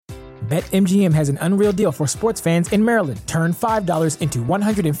BetMGM has an unreal deal for sports fans in Maryland. Turn $5 into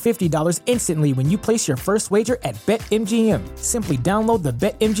 $150 instantly when you place your first wager at BetMGM. Simply download the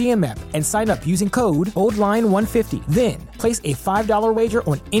BetMGM app and sign up using code OldLine150. Then, place a $5 wager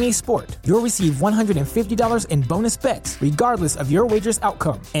on any sport. You'll receive $150 in bonus bets, regardless of your wager's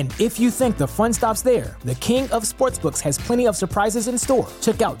outcome. And if you think the fun stops there, the king of sportsbooks has plenty of surprises in store.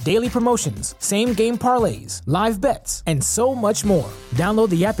 Check out daily promotions, same-game parlays, live bets, and so much more. Download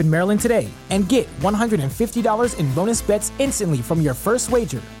the app in Maryland today and get $150 in bonus bets instantly from your first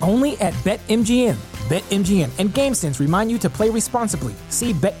wager. Only at BetMGM. BetMGM and GameSense remind you to play responsibly.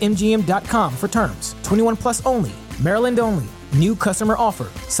 See BetMGM.com for terms. 21 plus only. Maryland only. New customer offer.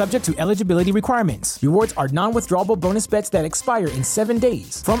 Subject to eligibility requirements. Rewards are non-withdrawable bonus bets that expire in 7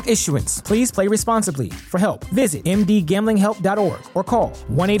 days. From issuance, please play responsibly. For help, visit mdgamblinghelp.org or call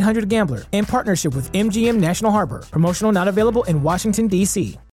 1-800-GAMBLER in partnership with MGM National Harbor. Promotional not available in Washington,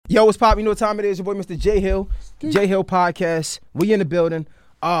 D.C. Yo, what's poppin'? You know what time it is? Your boy, Mr. J Hill. J Hill Podcast. We in the building.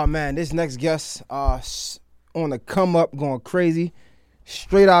 Oh, man, this next guest on the come up, going crazy.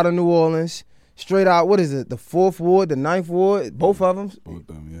 Straight out of New Orleans. Straight out, what is it? The 4th Ward, the 9th Ward, both of them. Both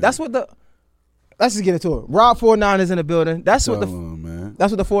of them, yeah. That's what let's just get into it. Rob49 is in the building. That's what man.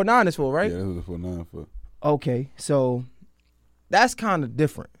 That's what the 49 is for, right? Yeah, that's what the 49 for. Okay, so that's kind of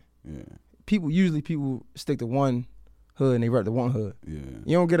different. Yeah. People stick to one hood and they rep the one hood. Yeah.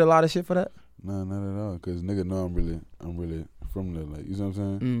 You don't get a lot of shit for that? Nah, not at all. Cause nigga know I'm really from there. Like, you know what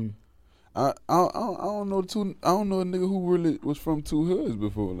I'm saying? Mm. I don't know a nigga who really was from two hoods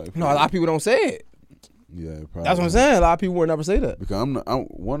before. Like, No, a lot of people don't say it. Yeah, probably. That's what I'm saying. A lot of people would never say that. Because I'm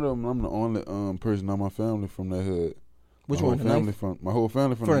one of them. I'm the only person in my family from that hood. Which my one? Whole family my whole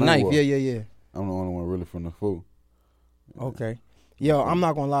family from for the the ninth. ninth. Yeah. I'm the only one really from the 4. Yeah. Okay. Yo, I'm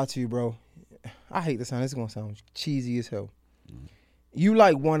not gonna lie to you, bro. I hate this sound. This is gonna sound cheesy as hell. Mm. You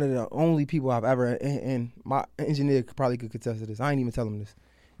like one of the only people I've ever, and my engineer probably could contest to this. I ain't even tell him this.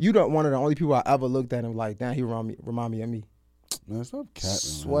 You one of the only people I ever looked at and like, damn, he remind me of me. Man, stop capping,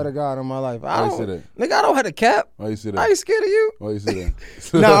 Swear man. to God on my life. Why you say that? Nigga, I don't have a cap. Why you say that? I ain't scared of you. Why you say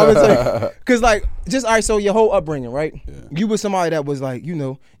that? Nah, I'm saying, cause like, just all right. So your whole upbringing, right? Yeah. You was somebody that was like, you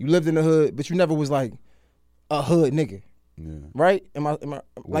lived in the hood, but you never was like a hood nigga, Yeah. right? Am I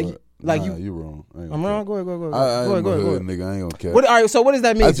like What? like Nah, you? you wrong. I'm wrong. Go ahead. I Go ain't a ahead. hood nigga. I ain't gonna care. What? All right. So what does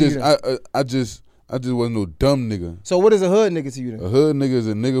that mean to you? Then? I just wasn't no dumb nigga. So what is a hood nigga to you then? A hood nigga is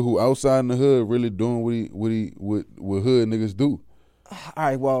a nigga who outside in the hood really doing what hood niggas do. All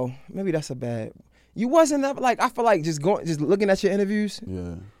right. Well, maybe that's a bad. You wasn't that like I feel like just looking at your interviews.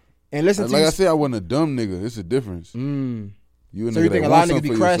 Yeah. And listen to like I said, I wasn't a dumb nigga. It's a difference. Mm. You a So nigga you think that a lot want of niggas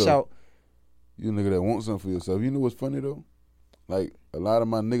something be for crash yourself. out? You a nigga that want something for yourself. You know what's funny though? Like a lot of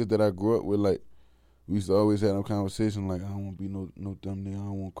my niggas that I grew up with, like we used to always have them conversation. Like I don't want to be no dumb nigga. I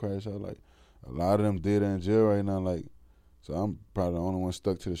don't want to crash out. Like a lot of them dead in jail right now. Like so, I'm probably the only one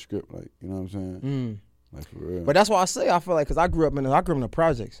stuck to the script. Like you know what I'm saying? Mm. Like for real. But that's why I say I feel like because I grew up in the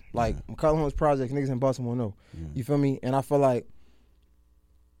projects, like McCullough Homes projects. Niggas in Baltimore know. Yeah. You feel me? And I feel like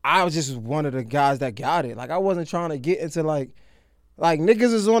I was just one of the guys that got it. Like I wasn't trying to get into like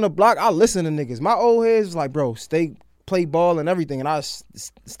niggas is on the block. I listen to niggas. My old heads was like, bro, play ball and everything, and I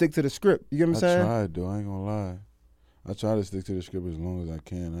stick to the script. You get what I'm saying? I tried though. I ain't gonna lie. I try to stick to the script as long as I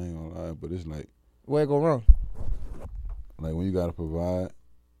can. I ain't gonna lie, but it's like where it go wrong? Like when you gotta provide.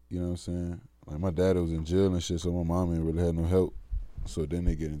 You know what I'm saying? Like my dad was in jail and shit, so my mom ain't really had no help. So then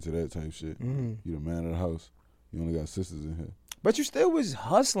they get into that type shit. Mm-hmm. You the man of the house. You only got sisters in here. But you still was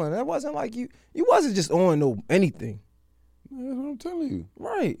hustling. That wasn't like you wasn't just on no anything. Man, that's what I'm telling you.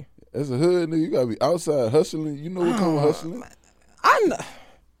 Right. As a hood nigga, you gotta be outside hustling. You know what kind of hustling? I know.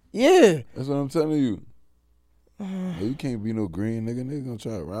 Yeah. That's what I'm telling you. Like, you can't be no green nigga. Nigga gonna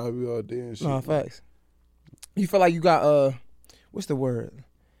try to rob you all day and shit. No, facts. You feel like you got what's the word?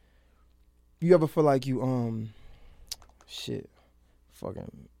 You ever feel like you shit.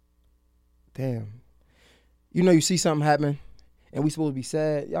 Fucking damn. You know you see something happen and we supposed to be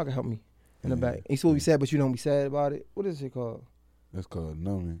sad. Y'all can help me in the back. You supposed to be sad, but you don't be sad about it. What is it called? That's called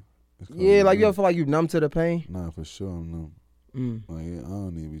numbing. Yeah, like you ever feel like you numb to the pain? Nah, for sure I'm numb. Mm. Like I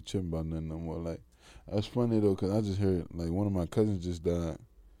don't even be tripping about nothing no more. Like that's funny though, cause I just heard like one of my cousins just died.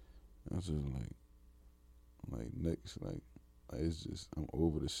 I was just like it's just I'm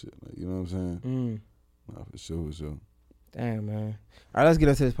over the shit. Like you know what I'm saying? Nah, for sure. Damn, man. All right, let's get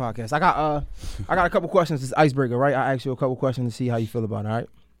into this podcast. I got a couple questions. This icebreaker, right? I asked you a couple questions to see how you feel about it.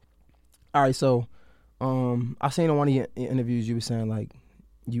 All right. So, I seen on one of your interviews you were saying like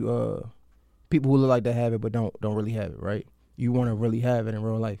you people who look like they have it but don't really have it, right? You want to really have it in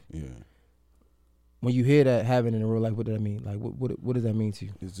real life. Yeah. when you hear that having it in real life, what does that mean? Like, what does that mean to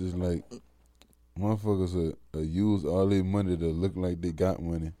you? It's just like motherfuckers use all their money to look like they got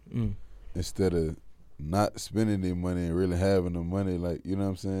money instead of not spending their money and really having the money. Like, you know what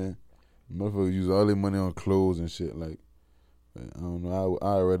I'm saying? Motherfuckers use all their money on clothes and shit. Like, I don't know.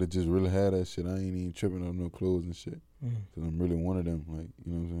 I'd rather just really have that shit. I ain't even tripping on no clothes and shit. Cause I'm really one of them. Like,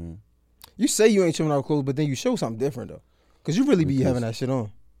 you know what I'm saying? You say you ain't tripping on clothes, but then you show something different though. Cause you really be having that shit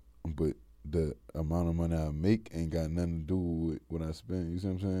on. But the amount of money I make ain't got nothing to do with what I spend. You see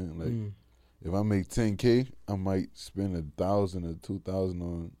what I'm saying? Like, if I make $10K, I might spend $1,000 or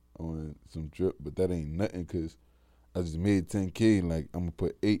 $2,000 on some drip, but that ain't nothing because I just made $10K. Like, I'm gonna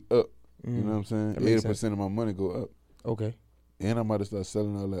put 8 up. You know what I'm saying? 80% of my money go up. Okay. And I might have start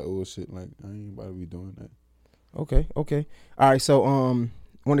selling all that old shit. Like, I ain't about to be doing that. Okay. All right. So,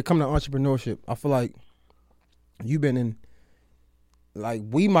 when it comes to entrepreneurship, I feel like you've been in. Like,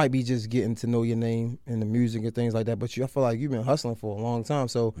 we might be just getting to know your name and the music and things like that, but I feel like you've been hustling for a long time.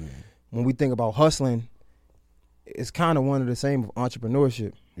 So when we think about hustling, it's kind of one of the same of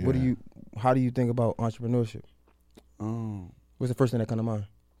entrepreneurship. Yeah. How do you think about entrepreneurship? What's the first thing that come to mind?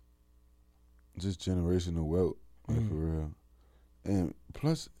 Just generational wealth, like for real. And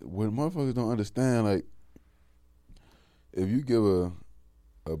plus, what motherfuckers don't understand, like, if you give a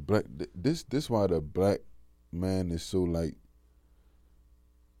black, this why the black man is so like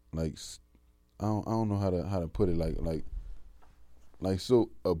I don't know how to put it, like so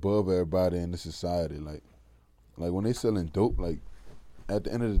above everybody in the society, like when they selling dope, like at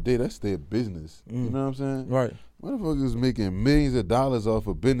the end of the day that's their business. You know what I'm saying? Right. Motherfuckers making millions of dollars off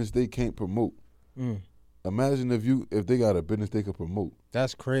a business they can't promote. Imagine if they got a business they could promote.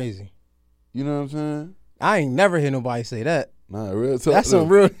 That's crazy. You know what I'm saying? I ain't never heard nobody say that. Nah, real talk. That's some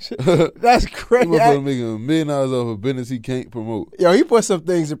real shit. That's crazy. Motherfucker making $1 million off a business he can't promote. Yo, he put some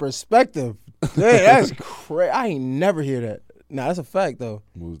things in perspective. Yeah, that's crazy. I ain't never hear that. Nah, that's a fact though.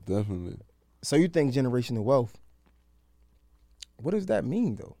 Most definitely. So you think generational wealth? What does that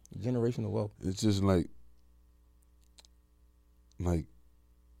mean though? Generational wealth. It's just like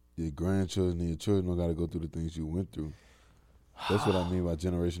your grandchildren and your children don't got to go through the things you went through. That's what I mean by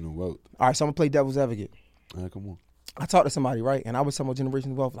generational wealth. All right, so I'm gonna play devil's advocate. All right, come on. I talked to somebody, right, and I was talking about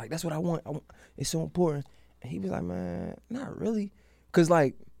generational wealth. Like, that's what I want. It's so important. And he was like, man, not really. Because,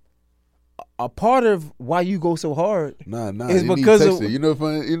 like, a part of why you go so hard is because of... You know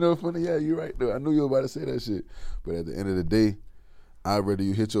funny? Yeah, you're right, though. I knew you were about to say that shit. But at the end of the day, I'd rather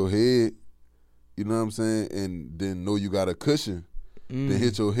you hit your head, you know what I'm saying, and then know you got a cushion, than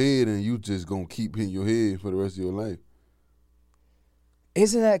hit your head and you just going to keep hitting your head for the rest of your life.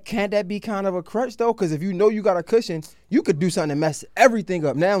 Can't that be kind of a crutch though? Because if you know you got a cushion, you could do something to mess everything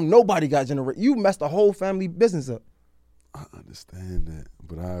up. Now nobody got you messed the whole family business up. I understand that,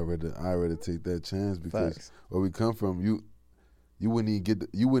 but I rather take that chance because where we come from, you wouldn't even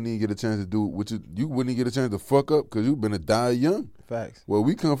get a chance to do what you wouldn't even get a chance to fuck up because you've been to die young. Facts. Where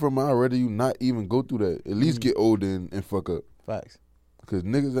we come from, I'd rather you not even go through that. At least get older and fuck up. Facts. Cause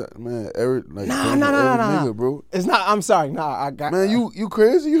niggas, man, every nah, nigga, bro. It's not. I'm sorry. Nah, I got. Man, you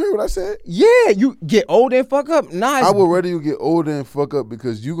crazy? You heard what I said? Yeah, you get older and fuck up. Nah, I would rather you get older and fuck up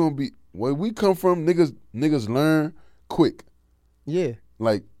because you gonna be where we come from. Niggas learn quick. Yeah,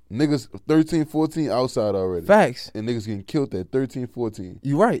 like niggas 13, 14 outside already. Facts. And niggas getting killed at 13, 14.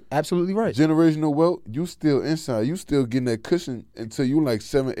 You right. Absolutely right. Generational wealth, you still inside. You still getting that cushion until you like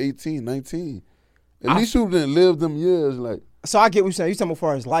 7, 18, 19. At least you didn't live them years like. So I get what you're saying. You're talking about as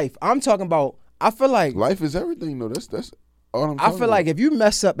far as life. I'm talking about, I feel like. Life is everything, though. That's all I'm talking about. I feel like if you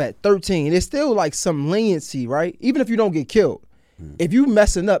mess up at 13, it's still like some leniency, right? Even if you don't get killed. If you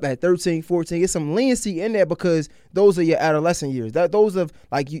messing up at 13, 14, it's some leniency in there because those are your adolescent years. Those of,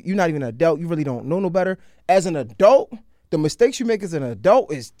 like, you're not even an adult. You really don't know no better. As an adult, the mistakes you make as an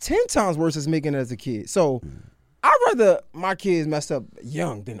adult is 10 times worse as making it as a kid. So I'd rather my kids mess up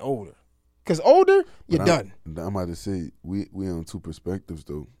young than older. Because older, you're done. I'm about to say, we on two perspectives,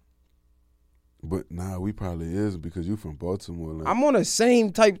 though. But nah, we probably is because you from Baltimore. Like, I'm on the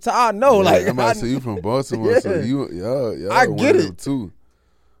same type. I know. Yeah, like I'm about to say you from Baltimore, so y'all I one get of it them too.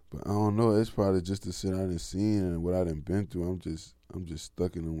 But I don't know. It's probably just the shit I done seen and what I done been through. I'm just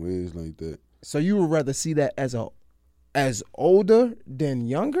stuck in them ways like that. So you would rather see that as older than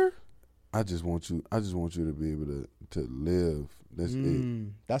younger? I just want you to be able to live. That's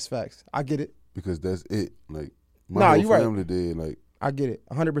it. That's facts. I get it. Because that's it. Like my whole family did. Like I get it.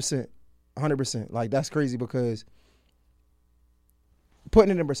 100%. 100%. Like that's crazy because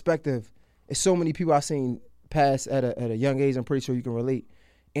putting it in perspective, it's so many people I've seen pass at a young age. I'm pretty sure you can relate.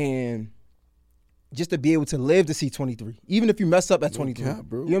 And just to be able to live to see 23, even if you mess up at 23. Cap,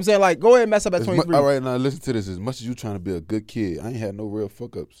 bro. You know what I'm saying? Like, go ahead and mess up at 23. All right, now listen to this. As much as you trying to be a good kid, I ain't had no real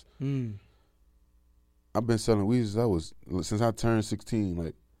fuck ups. I've been selling weed since I turned 16.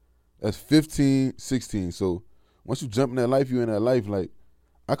 Like, that's 15, 16. So once you jump in that life, you in that life. Like,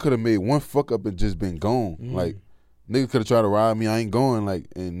 I could have made one fuck up and just been gone. Like, nigga could have tried to rob me. I ain't going. Like,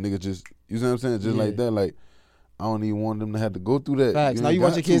 and nigga just, you know what I'm saying? Just like that. Like, I don't even want them to have to go through that. Facts. Now you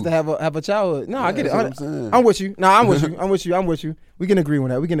want your kids to have a childhood. No, I get it. That's what I'm saying. I'm with you. No, I'm with you. I'm with you. We can agree on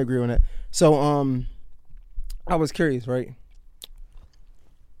that. So, I was curious, right?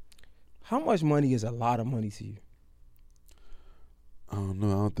 How much money is a lot of money to you? I don't know.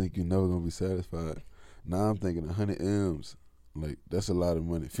 I don't think you're never gonna be satisfied. Now I'm thinking 100 M's. Like, that's a lot of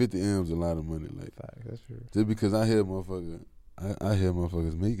money. 50 M's a lot of money. Like, facts. That's true. Just because I hear motherfuckers, I hear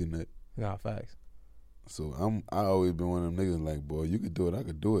motherfuckers making that. Nah, facts. So I always been one of them niggas like, boy, you could do it, I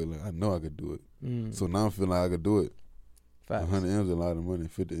could do it. Like, I know I could do it. So now I'm feeling like I could do it. Facts. 100 M's a lot of money,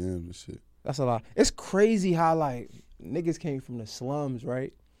 50 M's and shit. That's a lot. It's crazy how, like, niggas came from the slums,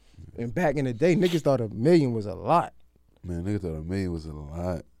 right? And back in the day, niggas thought $1 million was a lot. Man, niggas thought $1 million was a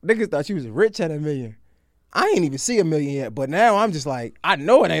lot. Niggas thought you was rich at $1 million. I ain't even see $1 million yet, but now I'm just like, I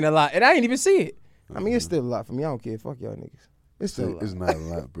know it ain't a lot, and I ain't even see it. I mean, it's still a lot for me. I don't care. Fuck y'all niggas. It's still a lot. It's not a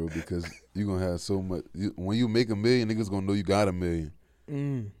lot, bro, because you gonna have so much. When you make $1 million, niggas gonna know you got $1 million.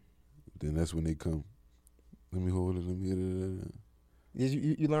 Then that's when they come. Let me hold it. Let me.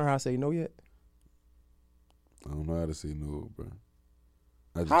 Did you learn how to say no yet? I don't know how to say no, bro.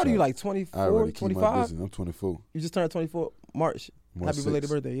 How do you, like, 24, 25? I'm 24. You just turned 24 March. Happy belated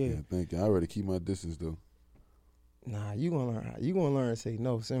birthday, yeah. Thank you. I already keep my distance though. Nah, you gonna learn to say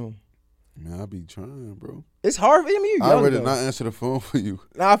no soon. Man, I be trying, bro. It's hard. I mean, you young, I already though. not answer the phone for you.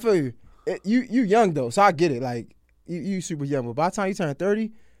 Nah, I feel you. You young though, so I get it. Like, you super young, but by the time you turn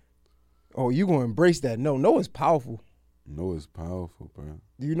 30, you gonna embrace that. No is powerful. No is powerful, bro.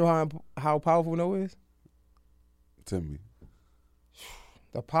 Do you know how powerful no is? Tell me.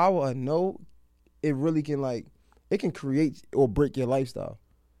 The power of no, it really can, like, it can create or break your lifestyle.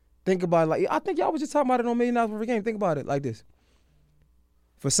 Think about it, like, I think y'all was just talking about it on $1 Million for a Game. Think about it like this.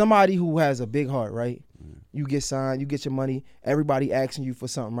 For somebody who has a big heart, right? You get signed, you get your money, everybody asking you for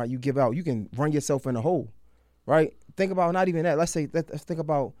something, right? You give out, you can run yourself in a hole, right? Think about not even that. Let's think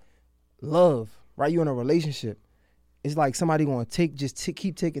about love, right? You're in a relationship. It's like somebody gonna keep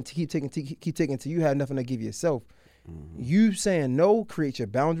taking till you have nothing to give yourself. You saying no creates your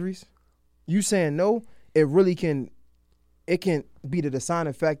boundaries. You saying no, it can be the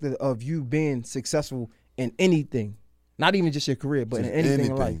deciding factor of you being successful in anything. Not even just your career, but just in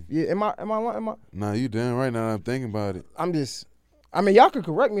anything in life. Yeah, am I? Nah, you damn right now. I'm thinking about it. Y'all could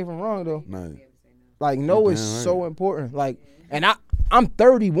correct me if I'm wrong though. Nah. Like, no is so important. Like, and I'm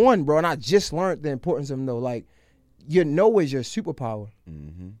 31, bro, and I just learned the importance of no. Like, your no is your superpower.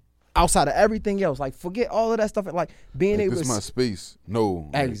 Outside of everything else, like, forget all of that stuff. Like, being able to. This is my space. No.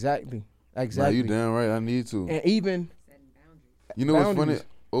 Exactly. Nah, you damn right. I need to. And even. You know what's funny?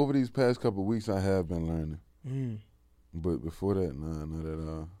 Over these past couple of weeks, I have been learning. But before that, nah, not at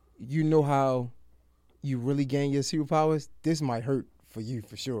all. You know how you really gain your superpowers? This might hurt for you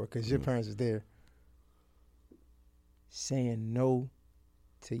for sure, because your parents is there. Saying no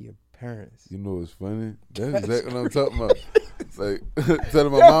to your parents. You know what's funny? That's exactly what I'm talking about. Like,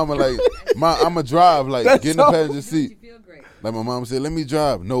 telling my mama, like, I'm a drive, like, get in the passenger seat. Like, my mama said, let me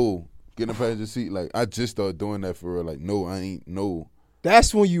drive. No, get in the passenger seat. Like, I just started doing that for real. Like, no, I ain't, no.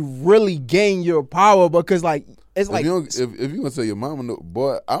 That's when you really gain your power, because, like, it's if like. If you gonna say your mama no,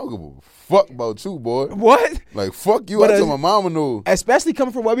 boy, I don't give a fuck about you, boy. What? Like, fuck you. I tell my mama no. Especially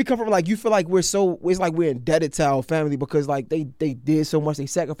coming from where we come from, like, you feel like it's like we're indebted to our family because, like, they did so much, they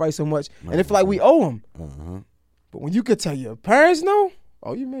sacrificed so much, and it feel like we owe them. But when you could tell your parents no,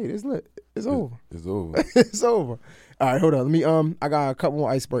 you made it. It's lit. It's over. It's over. It's over. All right, hold on. Let me. I got a couple more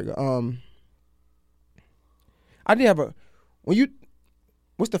icebreaker. I did have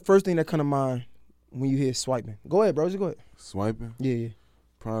what's the first thing that come to mind when you hear swiping? Go ahead, bro. Just go ahead. Swiping? Yeah.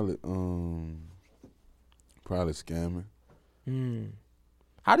 Probably scamming.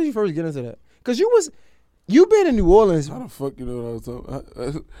 How did you first get into that? Because you been in New Orleans. How the fuck you know what I was talking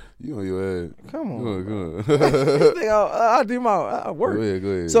about? You on your ass. Come on. Go on. I'll do my work. Go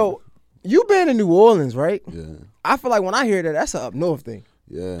ahead. So, you been in New Orleans, right? Yeah. I feel like when I hear that, that's an up north thing.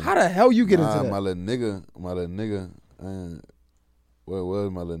 Yeah. How the hell you get into that? My little nigga, well, it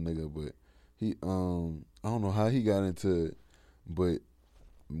was my little nigga, but he, I don't know how he got into it, but,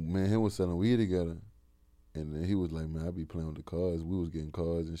 man, he was selling weed together. And then he was like, man, I be playing with the cars. We was getting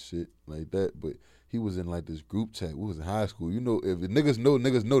cars and shit like that. But he was in, like, this group chat. We was in high school. You know, if the niggas know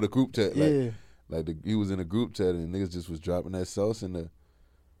the group chat. Like, Like he was in a group chat and niggas just was dropping that sauce in there.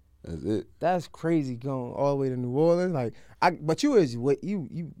 That's it. That's crazy going all the way to New Orleans. Like but you way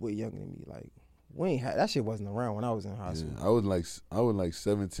younger than me. Like we ain't had that shit wasn't around when I was in high school. I was like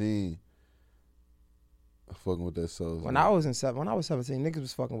 17 fucking with that sauce. When I was 17, niggas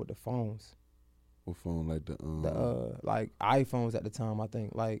was fucking with the phones. What phone? Like the like iPhones at the time, I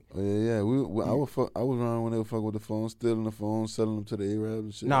think. Like oh yeah. I was around when they were fucking with the phone, stealing the phone, selling them to the Arabs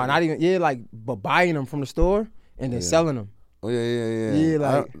and shit. No, not even but buying them from the store and then selling them. Oh yeah. Yeah,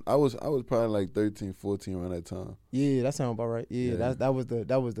 like I was probably like 13, 14 around that time. Yeah, that sounds about right. Yeah, that was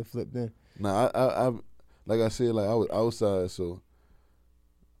the flip then. Nah, I like I said, like I was outside, so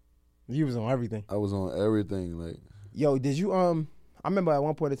you was on everything. I was on everything. Like, yo, did you I remember at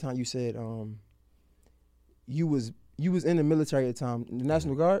one point in time you said you was in the military at the time, the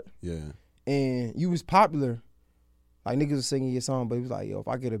National Guard. Yeah. And you was popular. Like niggas was singing your song, but he was like, yo, if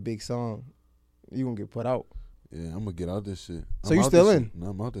I get a big song, you gonna get put out. Yeah, I'm gonna get out this shit. So you still in?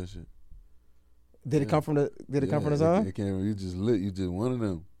 No, I'm out that shit. Did it come from the song? It came. You just lit. You just one of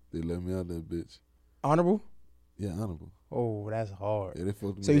them. They let me out that bitch. Honorable? Yeah, honorable. Oh, that's hard. Yeah, they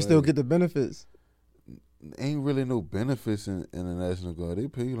fucked me. So you still get the benefits? Ain't really no benefits in the National Guard. They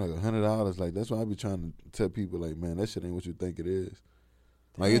pay you like $100. Like that's why I be trying to tell people like, man, that shit ain't what you think it is.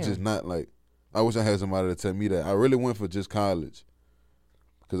 Damn. Like it's just not like. I wish I had somebody to tell me that. I really went for just college.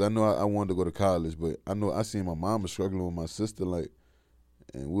 Cause I know I wanted to go to college, but I know I seen my mama struggling with my sister, like,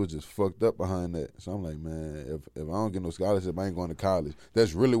 and we were just fucked up behind that. So I'm like, man, if I don't get no scholarship, I ain't going to college.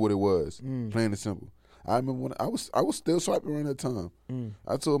 That's really what it was, plain and simple. I remember when I was still swiping around that time.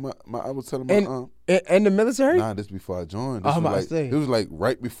 I told I was telling my aunt. In the military? Nah, this before I joined. It was like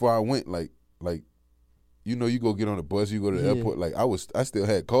right before I went, like, you know, you go get on the bus, you go to the airport. Like I still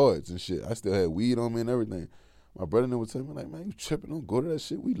had cards and shit. I still had weed on me and everything. My brother would tell me like, man, you tripping? Don't go to that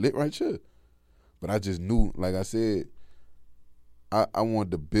shit. We lit right here. But I just knew, like I said, I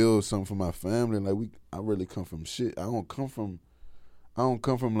wanted to build something for my family. Like I really come from shit. I don't come from where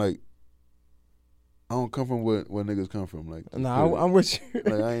niggas come from. Like, nah, I'm with you.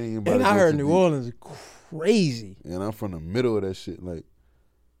 Like I ain't even about and I heard New Orleans is crazy. And I'm from the middle of that shit. Like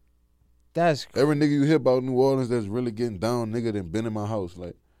that's every nigga you hear about New Orleans that's really getting down, nigga, done been in my house.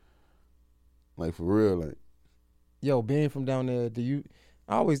 Like for real, like. Yo, being from down there,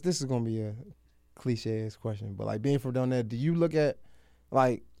 this is gonna be a cliche ass question, but like being from down there, do you look at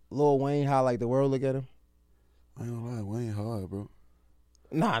like Lil Wayne how like the world look at him? I ain't gonna lie, Wayne hard, bro.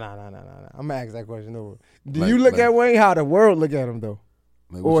 Nah. I'm gonna ask that question over. Do you look at Wayne how the world look at him though?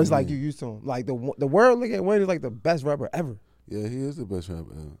 Like, or it's like you used to him? Like the world look at Wayne as like the best rapper ever. Yeah, he is the best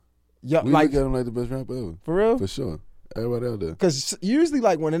rapper ever. Yeah, we look at him like the best rapper ever. For real? For sure. Everybody out there. Cause usually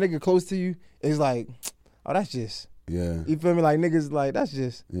like when a nigga close to you, it's like, oh, that's just. Yeah. You feel me? Like niggas like that's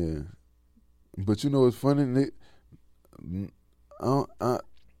just. Yeah. But you know what's funny?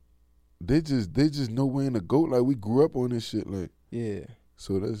 They just know Wayne the GOAT. Like we grew up on this shit. Like yeah.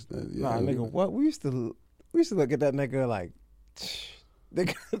 So that's that. Yeah, nah, nigga. What we used to look at that nigga like.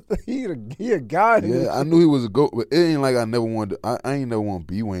 He a god. Yeah, I knew he was a GOAT, but it ain't like I never wanted. I ain't never want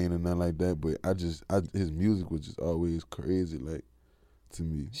to be Wayne or nothing like that. But his music was just always crazy. Like. To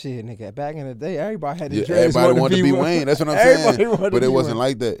me, shit, nigga. Back in the day, everybody had the dreams. Everybody wanted to be Wayne. That's what I'm saying. But it wasn't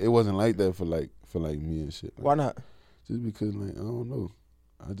like that. It wasn't like that for like me and shit. Like, why not? Just because, like, I don't know.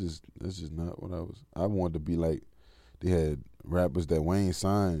 That's just not what I was. I wanted to be like. They had rappers that Wayne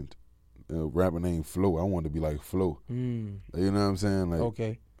signed. A rapper named Flo. I wanted to be like Flo. You know what I'm saying? Like,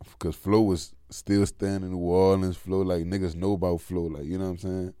 okay. Because Flo was still standing in New Orleans. Flo, like niggas know about Flo. Like, you know what I'm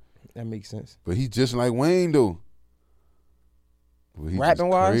saying? That makes sense. But he just like Wayne though. Rapping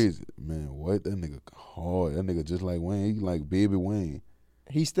wise, crazy. Man, what? That nigga hard. That nigga just like Wayne. He like Baby Wayne.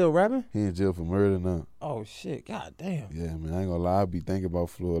 He still rapping? He in jail for murder now. Oh shit! God damn. Yeah, man. I ain't gonna lie. I be thinking about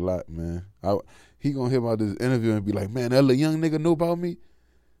Flo a lot, man. He gonna hear about this interview and be like, man, that little young nigga know about me,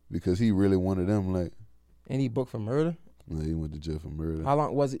 because he really one of them. Like, and he booked for murder. Yeah, he went to jail for murder. How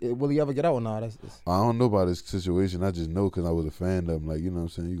long was it? Will he ever get out or not? I don't know about his situation. I just know because I was a fan of him. Like, you know what I'm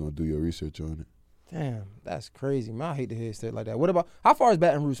saying? You gonna do your research on it. Damn, that's crazy, man. I hate to hear shit like that. What about, how far is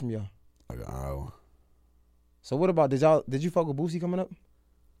Baton Rouge from y'all? Like an hour. So what about, did you fuck with Boosie coming up?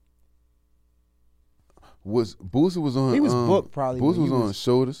 Boosie was on? He was booked probably. Boosie was on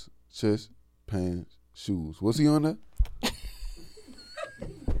shoulders, chest, pants, shoes. Was he on that?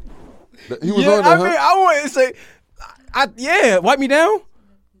 He was on that. I wouldn't say. Yeah, Wipe Me Down.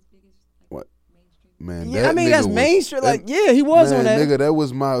 What? Man, yeah, that's mainstream. Like, yeah, he was on that. Nigga, that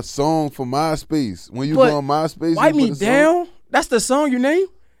was my song for MySpace. When you go on MySpace, Wipe Me Down. That's the song you name.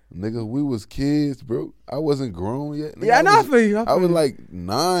 Nigga, we was kids, bro. I wasn't grown yet. Nigga, Yeah, I feel you. I was like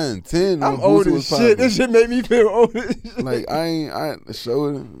 9, 10. I'm old as shit. This shit made me feel old as shit. Like, I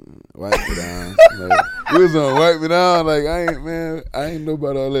showed him, wipe me down. Like, he was gonna wipe me down. Like, I ain't know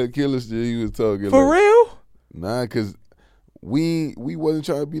about all that killer shit he was talking. For like, real? Nah, cause we wasn't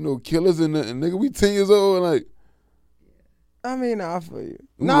trying to be no killers and nigga. We 10 years old and like. I mean, I feel you.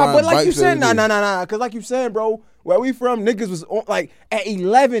 We Nah, but like you bikes said, every nah. day. Cause like you said, bro, where we from, niggas was on, like at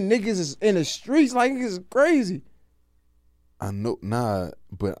 11, niggas is in the streets, like niggas is crazy. I know,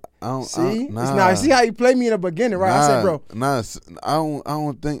 but I don't. See, see how you played me in the beginning, right? I said, bro, I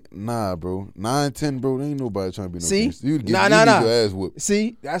don't think, bro. 9, 10, bro. There ain't nobody trying to be no see, gangster. You get nah. your ass whooped.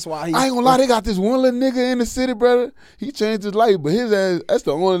 See, that's why I ain't gonna lie, they got this one little nigga in the city, brother. He changed his life, but his ass, that's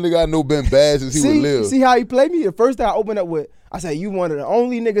the only nigga I know been bad since he was little. See how he played me? The first thing I opened up with, I said, you one of the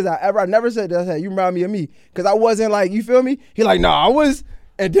only niggas I never said that. I said, you remind me of me. Cause I wasn't like, you feel me? He like, nah, I was.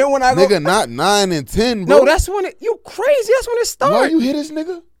 And then when I go, nigga, not 9 and 10, bro. No, that's when you crazy. That's when it started. Why you hit this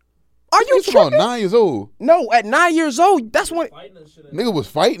nigga? Are you tripping? About 9 years old. No, at 9 years old, that's when nigga was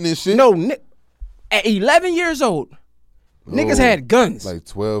fighting and shit. No, at 11 years old, niggas had guns. Like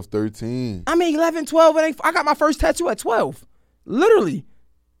 12, 13. I mean, 11, 12. I got my first tattoo at 12. Literally,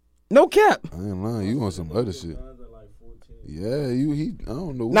 no cap. I ain't lying. You on some other shit? Yeah, I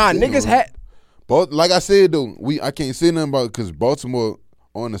don't know. Nah, niggas had. But like I said though, I can't say nothing about it because Baltimore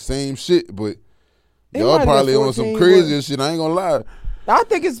on the same shit, but y'all probably on some crazier shit. I ain't gonna lie. I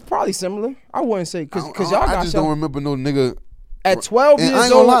think it's probably similar. I wouldn't say because y'all got. I just don't remember no nigga at 12 years old. I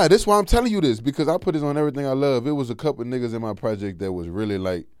ain't gonna lie. That's why I'm telling you this because I put this on everything I love. It was a couple niggas in my project that was really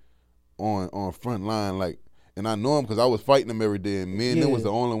like on front line, like, and I know him because I was fighting them every day, and me and them was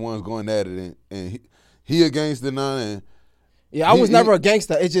the only ones going at it, and he against the nine. And I was never a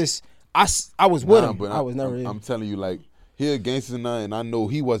gangster. It just I was with him, but I was never. I'm telling you, like. He a gangster now, and I know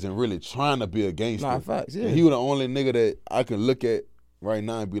he wasn't really trying to be a gangster. Nah, facts, yeah. And he was the only nigga that I can look at right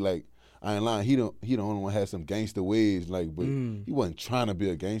now and be like, I ain't lying. He the only one had some gangster ways, like, but he wasn't trying to be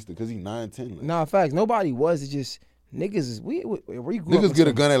a gangster because he 9, 10. Like. Nah, facts. Nobody was. It's just niggas is we grew niggas up get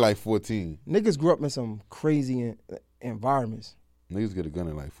a gun at like 14. Niggas grew up in some crazy environments. Niggas get a gun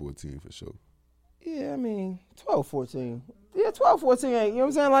at like 14 for sure. Yeah, I mean 12, 14. Yeah, 12, 14 ain't, you know what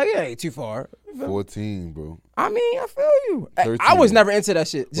I'm saying? Like, it ain't too far. 14, bro. I mean, I feel you. 13. I was never into that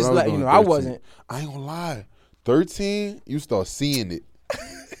shit. Just let you know, 13. I wasn't. I ain't gonna lie. 13, you start seeing it.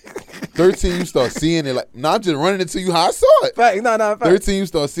 13, you start seeing it. Like, I'm just running it to you how I saw it. Fact, no, fact. 13, you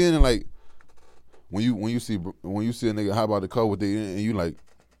start seeing it like, when you see a nigga hop out the car with it, and you like,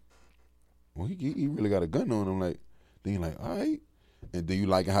 well, he really got a gun on him. Like, then you like, all right. And then you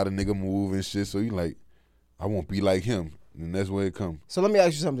like how the nigga move and shit. So you like, I won't be like him. And that's where it comes. So let me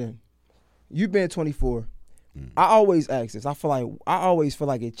ask you something. You've been 24. I always ask this. I always feel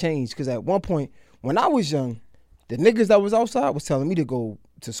like it changed because at one point when I was young, the niggas that was outside was telling me to go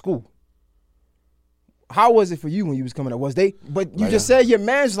to school. How was it for you when you was coming up? Was they? But you just said your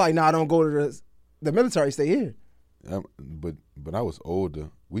man's like, nah, don't go to the military. Stay here. But I was older.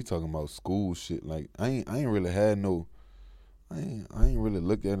 We talking about school shit. Like I ain't really had no. I ain't really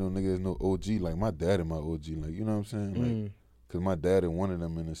look at no nigga as no OG. Like, my dad and my OG. Like, you know what I'm saying? Like, because my dad and one of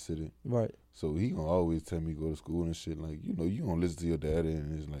them in the city. Right. So he gonna always tell me go to school and shit. Like, you know, you gonna listen to your dad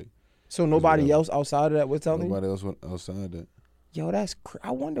and it's like. So nobody else outside of that was telling you? Nobody else outside that. Yo,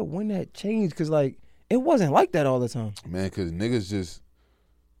 I wonder when that changed because, like, it wasn't like that all the time. Man, because niggas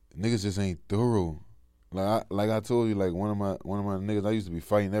just ain't thorough. Like I told you, like, one of my niggas, I used to be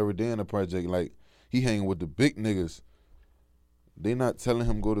fighting every day in the project. Like, he hanging with the big niggas. They not telling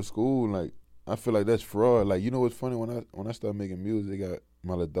him go to school. Like, I feel like that's fraud. Like, you know what's funny? When I started making music, they got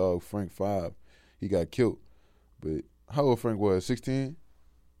my little dog Frank 5. He got killed. But how old Frank was? 16?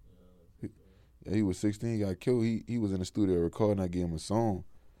 Yeah, he was 16. He got killed. He was in the studio recording. I gave him a song.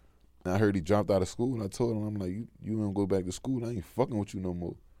 And I heard he dropped out of school. I told him, I'm like, you don't go back to school. I ain't fucking with you no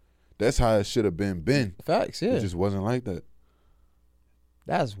more. That's how it should have been. Facts, yeah. It just wasn't like that.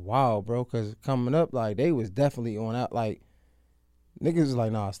 That's wild, bro. Because coming up, like, they was definitely on out, like, niggas is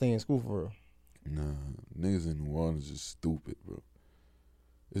like, nah, stay in school for real. Nah, niggas in New Orleans is stupid, bro.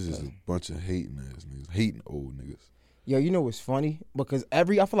 It's just a bunch of hating ass niggas, hating old niggas. Yo, you know what's funny? Because I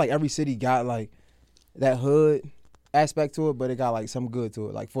feel like every city got like that hood aspect to it, but it got like some good to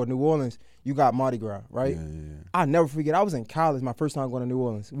it. Like for New Orleans, you got Mardi Gras, right? Yeah. I'll never forget. I was in college, my first time going to New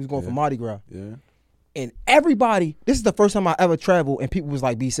Orleans. We was going for Mardi Gras. Yeah. And everybody, this is the first time I ever traveled, and people was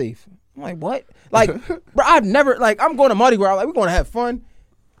like, be safe. I'm like, what? Like, bro, I've never, like, I'm going to Mardi Gras. Like, we're going to have fun.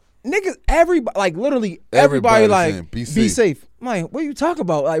 Niggas, everybody, like, literally, everybody like, be safe. I'm like, what are you talking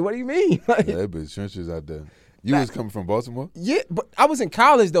about? Like, what do you mean? Like, yeah, that bitch trenches out there. You was coming from Baltimore? Yeah, but I was in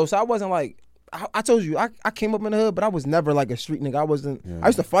college though, so I wasn't like. I told you, I came up in the hood, but I was never like a street nigga. I wasn't. Yeah. I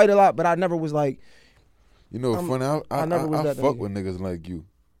used to fight a lot, but I never was like. You know what's funny? I never was that fuck nigga. with niggas like you.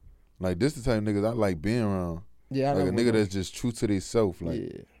 Like this the type of niggas I like being around. Yeah, like a nigga that's just true to themselves. Like,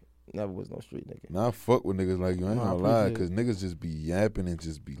 yeah, never was no street nigga. Nah, I fuck with niggas like you. I ain't gonna lie, because niggas just be yapping and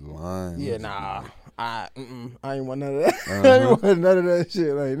just be lying. Yeah, nah. I ain't want none of that. I ain't want none of that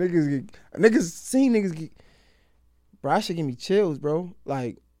shit. Like niggas get. Bro, that shit give me chills, bro.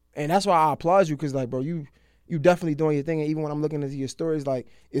 Like, and that's why I applaud you, because like, bro, you definitely doing your thing. And even when I'm looking at your stories, like,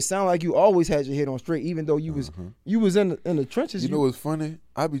 it sounds like you always had your head on straight, even though you was in the trenches. You know what's funny?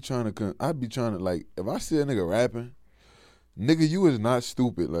 I be trying to like, if I see a nigga rapping, nigga, you is not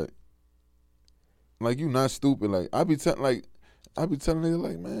stupid. Like you not stupid. Like I be telling nigga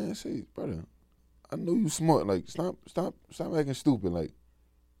like, man, say, brother, I know you smart. Like stop acting stupid. Like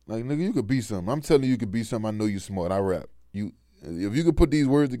nigga, you could be something. I'm telling you could be something. I know you smart. I rap. If you could put these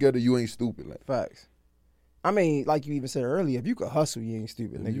words together, you ain't stupid. Like facts. I mean, like you even said earlier, if you could hustle, you ain't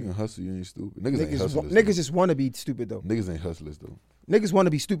stupid. Nigga. You can hustle, you ain't stupid. Niggas ain't hustlers. Niggas just want to be stupid though. Niggas ain't hustlers though. Niggas want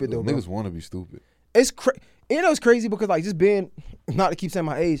to be stupid though. Niggas want to be stupid. It's it's crazy because like just being, not to keep saying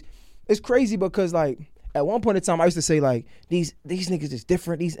my age, it's crazy because like at one point in time I used to say like these niggas is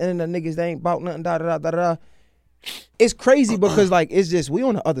different. These internet niggas, they ain't about nothing. Da da da da da. It's crazy because like it's just we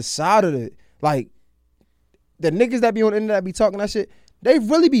on the other side of it. Like the niggas that be on the internet be talking that shit. They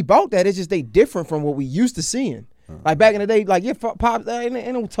really be about that. It's just they different from what we used to seeing. Like back in the day, like pops ain't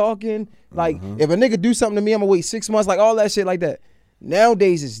no talking. Like if a nigga do something to me, I'm gonna wait 6 months. Like all that shit like that.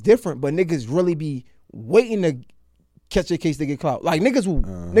 Nowadays it's different, but niggas really be waiting to catch a case to get clout. Like niggas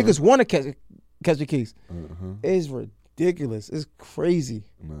want to catch a case. It's ridiculous. It's crazy.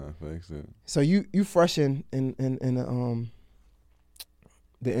 Nah, thanks. So you fresh in the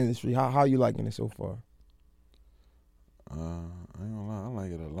industry. How you liking it so far? I ain't gonna lie, I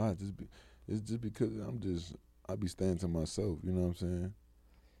like it a lot. It's just because I be staying to myself. You know what I'm saying?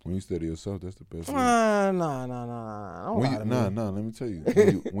 When you stay to yourself, that's the best way. Nah. Let me tell you.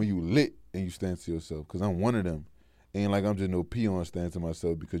 When you lit and you stand to yourself, because I'm one of them. Ain't like I'm just no peon staying to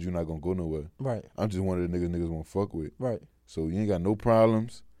myself because you're not gonna go nowhere. Right. I'm just one of the niggas won't fuck with. Right. So you ain't got no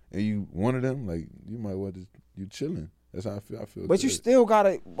problems, and you one of them. Like you might want to, you chilling. That's how I feel. But good. You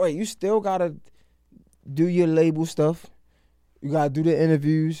still gotta do your label stuff. You gotta do the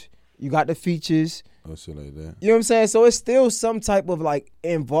interviews. You got the features. Oh, shit like that. You know what I'm saying? So it's still some type of like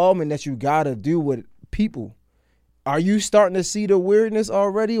involvement that you gotta do with people. Are you starting to see the weirdness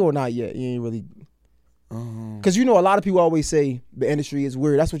already or not yet? You ain't really. Because you know a lot of people always say the industry is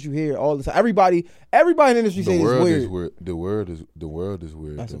weird. That's what you hear all the time. Everybody in the industry says it's weird. The world is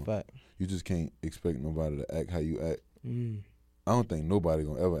weird. That's a fact. You just can't expect nobody to act how you act. I don't think nobody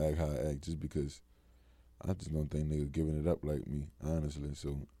gonna ever act how I act just because. I just don't think niggas giving it up like me, honestly.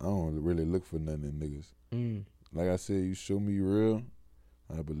 So I don't really look for nothing in niggas. Like I said, you show me you real,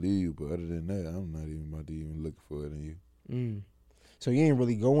 I believe you. But other than that, I'm not even about to even look for it in you. So you ain't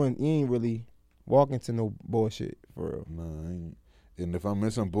really walking to no bullshit for real. Nah, I ain't. And if I'm in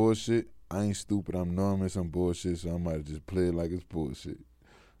some bullshit, I ain't stupid. I'm in some bullshit, so I might just play it like it's bullshit.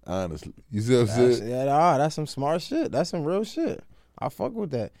 Honestly, you see what I'm saying? Yeah, that's some smart shit. That's some real shit. I fuck with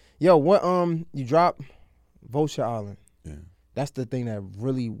that. Yo, what you drop? Vulture Island. Yeah. That's the thing that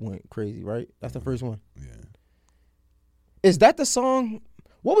really went crazy, right? That's the first one. Yeah. Is that the song?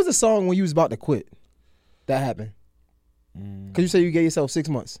 What was the song when you was about to quit? That happened. Cause you said you gave yourself 6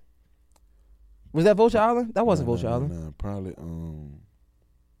 months. Was that Vulture Island? That wasn't Vulture Island. Nah, probably.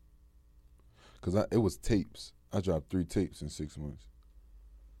 Cause it was tapes. I dropped 3 tapes in 6 months.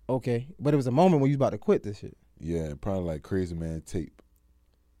 Okay, but it was a moment when you was about to quit this shit. Yeah, probably like Crazy Man tape.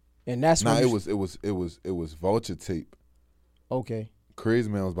 And that's when it was Vulture tape. Okay. Crazy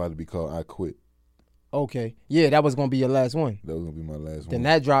Man was about to be called I Quit. Okay. Yeah, that was gonna be your last one. That was gonna be my last one. Then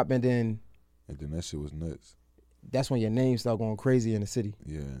that dropped and then that shit was nuts. That's when your name started going crazy in the city.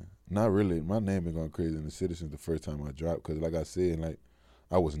 Yeah. Not really. My name been going crazy in the city since the first time I dropped. Cause like I said, like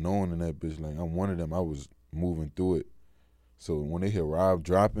I was known in that bitch. Like I'm one of them. I was moving through it. So when they hear Rob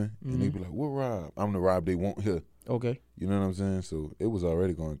dropping, and they be like, what Rob? I'm the Rob they won't hear. Okay. You know what I'm saying? So it was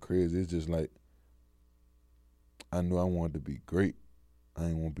already going crazy. It's just like, I knew I wanted to be great. I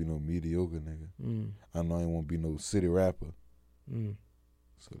ain't want to be no mediocre nigga. I know I ain't want to be no city rapper.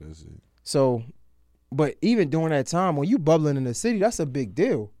 So that's it. So, but even during that time, when you bubbling in the city, that's a big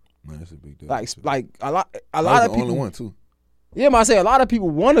deal. Man, that's a big deal. Like a lot of people. I was the only one too. Yeah, but I say a lot of people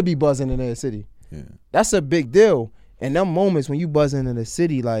want to be buzzing in the city. Yeah. That's a big deal. And them moments when you buzzing in the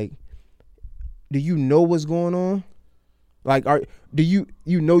city, like, do you know what's going on? Like, do you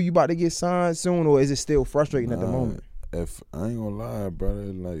know you about to get signed soon, or is it still frustrating at the moment? If I ain't gonna lie, brother,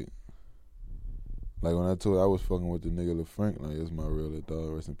 like when I told you I was fucking with the nigga LaFrank, like it's my real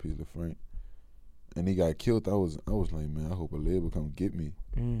dog, rest in peace, LaFrank. And he got killed. I was like, man, I hope a label come get me,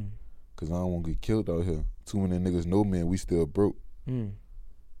 cause I don't want to get killed out here. Too many niggas know me, and we still broke. You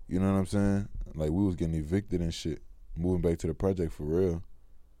know what I'm saying? Like we was getting evicted and shit, moving back to the project for real.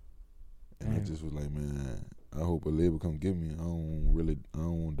 And I just was like, man, I hope a label come get me. I don't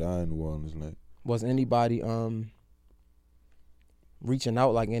want to die in New Orleans. Like, was anybody reaching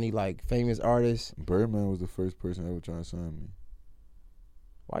out, like any like famous artists? Birdman was the first person ever trying to sign me.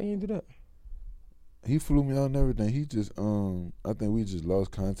 Why you didn't do that? He flew me out and everything. He just I think we just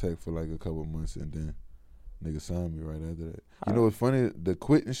lost contact for like a couple months, and then nigga signed me right after that. You know what's funny? The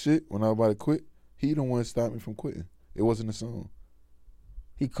quitting shit, when I was about to quit, he the one that stopped me from quitting. It wasn't a song.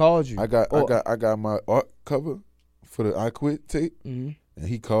 He called you. I got my art cover for the I Quit tape, and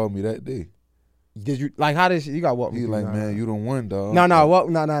he called me that day. Did you like how this? You got walk me. He through like, now. man, you done won, dog. No.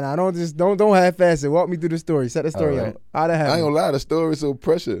 Don't half-ass it. Walk me through the story. Set the story right. up. How'd that happen? I ain't gonna lie, the story so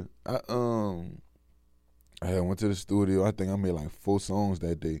pressure. I had went to the studio. I think I made like 4 songs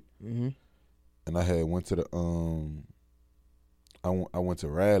that day, and I had went to the I went to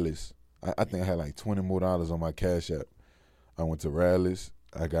Rally's. I think I had like $20 more on my Cash App. I went to Rally's.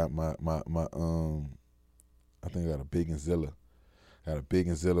 I got my I think I got a big Zilla. Got a big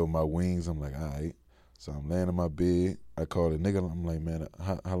Zilla with my wings. I'm like, all right. So I'm laying in my bed. I called a nigga. I'm like, man,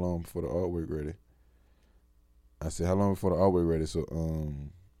 how long before the artwork ready? I said, how long before the artwork ready? So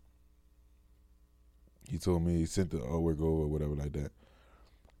he told me he sent the artwork over or whatever like that.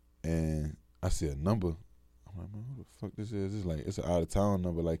 And I see a number. I'm like, man, who the fuck this is? It's like, it's an out of town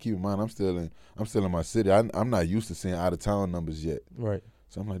number. Like, keep in mind, I'm still in my city. I'm not used to seeing out of town numbers yet. Right.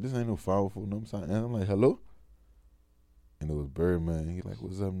 So I'm like, this ain't no 504 number. And I'm like, hello? And it was Birdman. He like,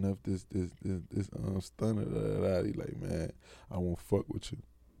 what's up, Neff? This stunner. He like, man, I won't fuck with you.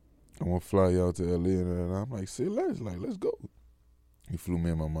 I want to fly y'all to LA. And I'm like, say less. Like, let's go. He flew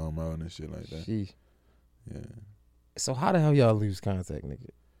me and my mom out and shit like that. Sheesh. Yeah. So how the hell y'all lose contact, nigga?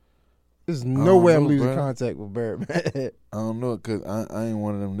 There's no way I'm losing contact with Birdman. I don't know, cause I ain't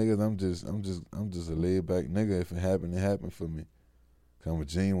one of them niggas. I'm just a laid back nigga. If it happened for me. Cause I'm a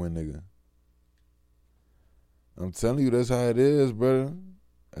genuine nigga. I'm telling you, that's how it is, brother.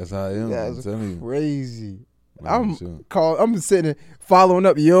 That's how I am. That's I'm telling you. Crazy. I'm sitting following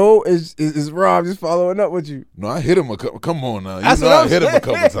up. Yo, is Rob just following up with you? No, I hit him a couple. Come on now, I hit him a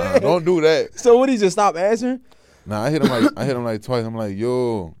couple times. Don't do that. So what? He just stop answering? Nah, I hit him like twice. I'm like,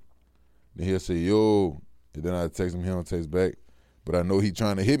 yo. Then he'll say, yo. And then I text him. He don't text back. But I know he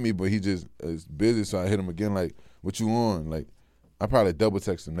trying to hit me, but he just is busy. So I hit him again. Like, what you on? Like, I probably double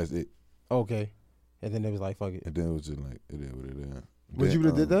text him. That's it. Okay. And then it was like, fuck it. And then it was just like, it is what it is. Would you would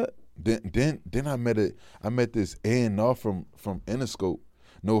have did that? Then I met this A&R from Interscope,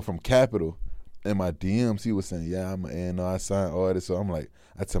 from Capitol. In my DMs, he was saying, yeah, I'm an A&R, I signed artist. So I'm like,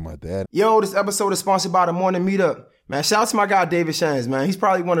 I tell my dad. Yo, this episode is sponsored by The Morning Meetup. Man, shout out to my guy, David Shands, man. He's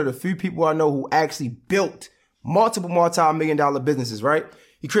probably one of the few people I know who actually built multiple multi-million-dollar businesses, right?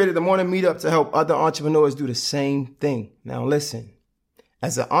 He created The Morning Meetup to help other entrepreneurs do the same thing. Now, listen.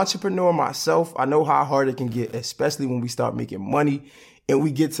 As an entrepreneur myself, I know how hard it can get, especially when we start making money and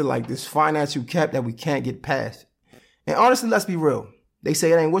we get to like this financial cap that we can't get past. And honestly, let's be real. They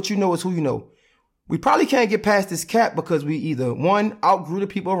say it ain't what you know, it's who you know. We probably can't get past this cap because we either, 1, outgrew the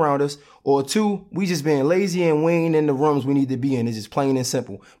people around us, or 2, we just being lazy and we ain't in the rooms we need to be in. It's just plain and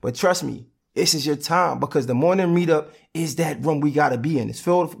simple. But trust me, this is your time because The Morning Meetup is that room we got to be in. It's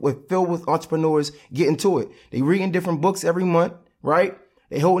filled with entrepreneurs getting to it. They reading different books every month, right?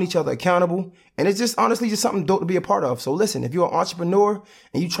 They holding each other accountable. And it's just honestly just something dope to be a part of. So listen, if you're an entrepreneur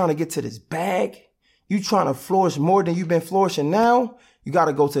and you trying to get to this bag, you trying to flourish more than you've been flourishing now, you got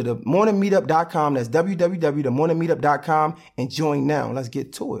to go to themorningmeetup.com. That's www.themorningmeetup.com and join now. Let's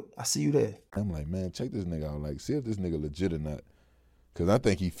get to it. I see you there. I'm like, man, check this nigga out. Like, see if this nigga legit or not. Because I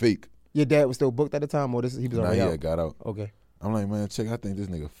think he fake. Your dad was still booked at the time, or he was already out? He got out. Okay. I'm like, man, check, I think this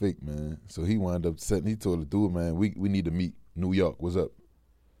nigga fake, man. So he wound up he told the dude, man, we need to meet New York. What's up?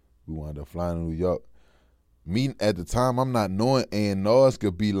 We wound up flying to New York. Me, at the time, I'm not knowing A&Rs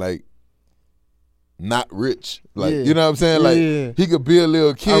could be like, not rich. Like, you know what I'm saying? Like, he could be a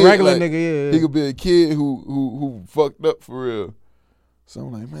little kid. A regular like, nigga, yeah. He could be a kid who fucked up for real. So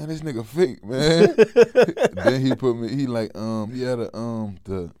I'm like, man, this nigga fake, man. Then he put me, he like, yeah, the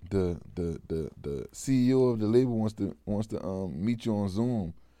CEO of the label wants to meet you on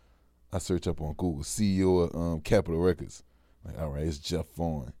Zoom. I search up on Google, CEO of Capitol Records. Like, all right, it's Jeff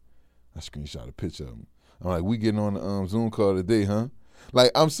Vaughn. I screenshot a picture of him. I'm like, we getting on the Zoom call today, huh?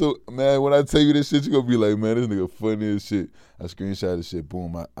 Like, I'm so, man, when I tell you this shit, you gonna be like, man, this nigga funny as shit. I screenshot this shit,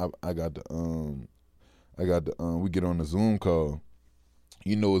 boom, I got the, we get on the Zoom call.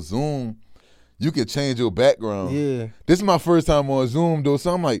 You know, Zoom, you can change your background. Yeah. This is my first time on Zoom, though,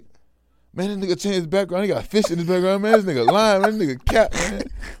 so I'm like, man, this nigga changed his background. He got fish in his background, man. This nigga lying, man. This nigga cap, man.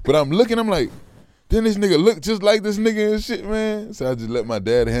 But I'm looking, I'm like, then this nigga look just like this nigga and shit, man. So I just let my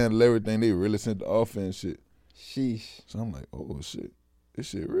dad handle everything. They really sent the offer and shit. Sheesh. So I'm like, oh, shit. This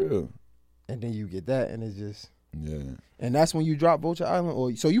shit real. And then you get that, and it's just. Yeah. And that's when you dropped Vulture Island?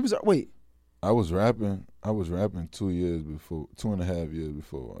 Or so you was, wait. I was rapping 2.5 years before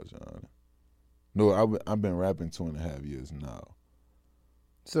Vulture Island. No, I've been rapping 2.5 years now.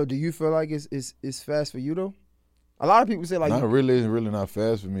 So do you feel like it's fast for you, though? A lot of people say, like. Not really, it's really not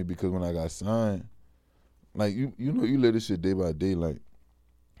fast for me because when I got signed, like, you know, you live this shit day by day. Like,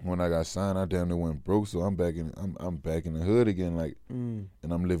 when I got signed, I damn near went broke, so I'm back in the hood again, like, and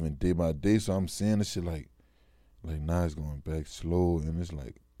I'm living day by day, so I'm seeing this shit like now it's going back slow, and it's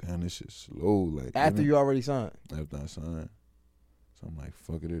like, damn, this shit slow, like. After you already signed? After I signed. So I'm like,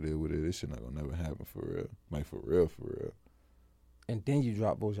 fuck it is what it is. This shit not gonna never happen for real. Like, for real. And then you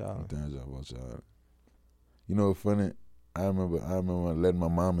dropped Vulture Island. Then I dropped Vulture Island. You know what's funny? I remember letting my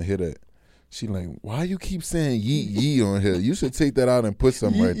mama hear that. She like, why you keep saying yee on here? You should take that out and put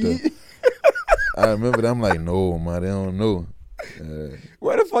something right there. I remember that. I'm like, no, man, they don't know.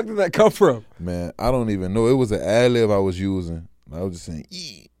 Where the fuck did that come from? Man, I don't even know. It was an ad-lib I was using. I was just saying,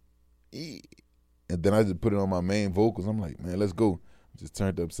 ee. And then I just put it on my main vocals. I'm like, man, let's go. Just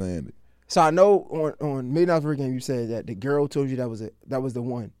turned up saying it. So I know on Midnight for Game you said that the girl told you that was the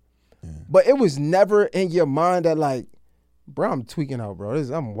one. Yeah. But it was never in your mind that, like, bro, I'm tweaking out, bro.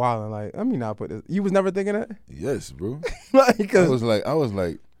 I'm wilding. Like, let me not put this. You was never thinking that? Yes, bro. Like, I was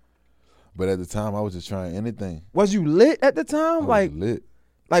like, but at the time I was just trying anything. Was you lit at the time? I was lit.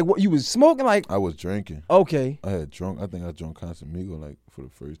 Like what you was smoking? Like I was drinking. Okay. I think I drunk Casamigo like for the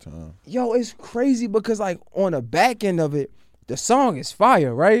first time. Yo, it's crazy because like on the back end of it, the song is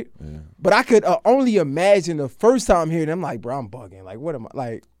fire, right? Yeah. But I could only imagine the first time hearing it, I'm like, bro, I'm bugging. Like, what am I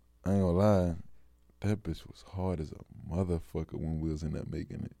like? I ain't gonna lie, that bitch was hard as a motherfucker when we was in there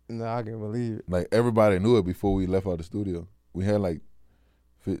making it. No, I can believe it. Like everybody knew it before we left out the studio. We had like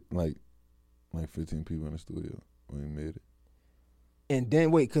 15 people in the studio when we made it. And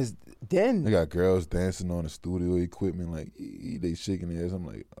then wait, cause then they got girls dancing on the studio equipment, like they shaking their ass. I'm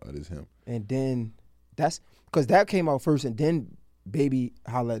like, oh, this him. And then that's cause that came out first, and then Baby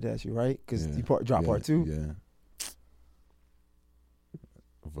Holla at You, right? Cause you dropped part 2. Yeah.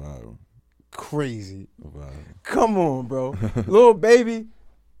 Viral. Crazy. Viral. Come on, bro. Lil Baby,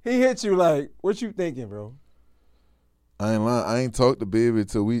 he hit you like, what you thinking, bro? I ain't lying. I ain't talked to Baby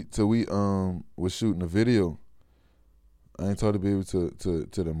till we was shooting the video. I ain't talked to Baby till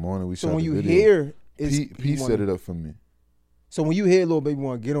the morning we shot the video. So when you hear, P set it up for me. So when you hear Lil Baby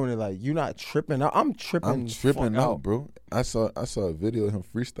want to get on it, like you not tripping out. I'm tripping out, bro. I saw a video of him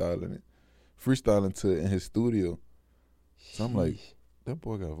freestyling to it in his studio. So I'm like, that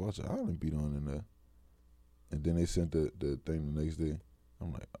boy got Vulture Island beat on in there. And then they sent the thing the next day.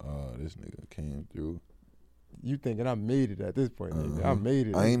 I'm like, oh, this nigga came through. You thinking I made it at this point, nigga. I made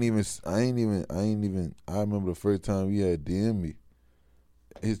it. I ain't even. I remember the first time he had DM me.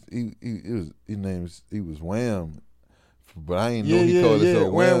 He was Wham, but I ain't know he called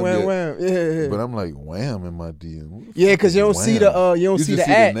himself Wham. Wham. Yeah. But I'm like Wham in my DM. Yeah, because you don't see the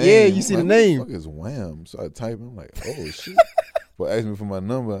ad. Yeah, you see the name. What the fuck is Wham? So I type. I'm like, oh shit. But asked me for my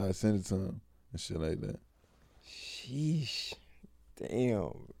number. I sent it to him and shit like that. Sheesh,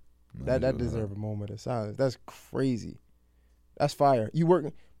 damn. That deserves a moment of silence. That's crazy. That's fire. You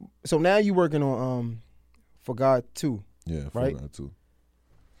working? So now you working on For God 2. Yeah, right? For God 2.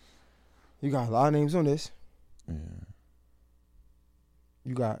 You got a lot of names on this. Yeah.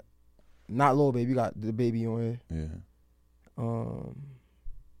 You got not Lil Baby. You got the Baby on here. Yeah.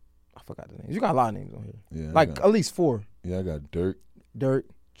 I forgot the names. You got a lot of names on here. Yeah. Like at least 4. Yeah, I got Dirt,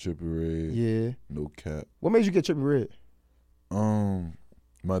 Trippie Redd. Yeah. No Cap. What made you get Trippie Redd?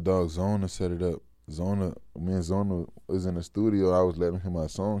 My dog Zona set it up. Me and Zona was in the studio. I was letting him my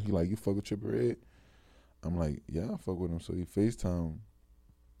song. He like, you fuck with Trippie Redd? I'm like, yeah, I fuck with him. So he FaceTime.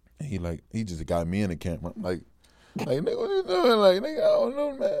 And he just got me in the camera. I'm like, nigga, what you doing? Like, nigga, I don't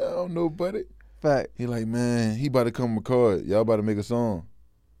know, man. I don't know, buddy. Fact. He like, man, he about to come record. Y'all about to make a song.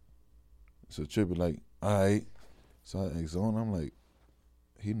 So Trippie like, all right. So I asked Zona, I'm like,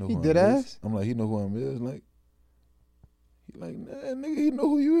 he know who I'm is? I'm like, he know who I'm is? Like, He like, nah, nigga, he know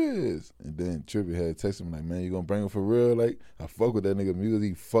who you is. And then Trippy had texted me like, man, you gonna bring him for real? Like, I fuck with that nigga music.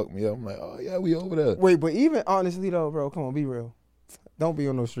 He fucked me up. I'm like, oh yeah, we over there. Wait, but even honestly though, bro, come on, be real. Don't be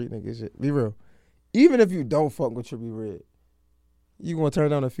on no street nigga shit. Be real. Even if you don't fuck with Trippy Red, you gonna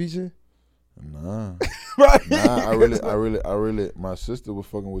turn down a feature? Nah. Right? Nah, I really, my sister was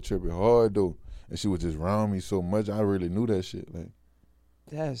fucking with Trippy hard though. And she was just around me so much, I really knew that shit. Like,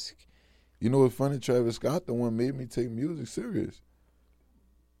 That's... You know what's funny? Travis Scott, the one made me take music serious.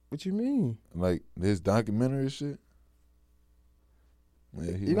 What you mean? Like, his documentary shit.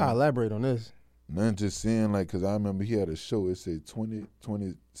 Yeah, You gotta elaborate on this. Nothing, just seeing, like, because I remember he had a show, it said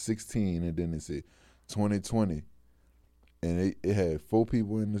 2016, and then it said 2020. And it had 4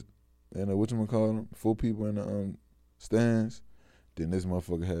 people in the, whatchamacallit, 4 people in the stands. Then this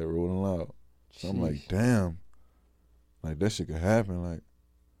motherfucker had Rolling Loud. So I'm like, damn. Like, that shit could happen, like.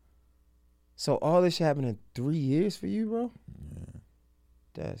 So all this shit happened in 3 years for you, bro? Yeah.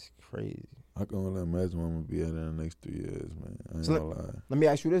 That's crazy. I can only imagine where I'm going to be at in the next 3 years, man. I ain't gonna lie. Let me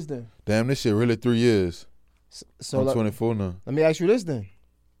ask you this then. Damn, this shit really 3 years. So I'm 24 now. Let me ask you this then.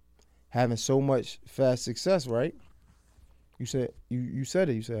 Having so much fast success, right? You said you said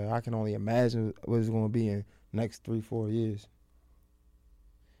it. You said I can only imagine what it's going to be in the next 3-4 years.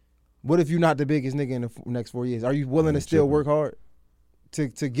 What if you're not the biggest nigga in the next 4 years? Are you willing to still work hard to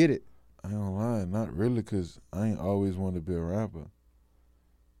get it? I ain't gonna lie, not really, because I ain't always wanted to be a rapper.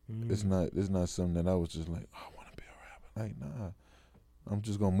 It's not something that I was just like, oh, I want to be a rapper. Like, nah. I'm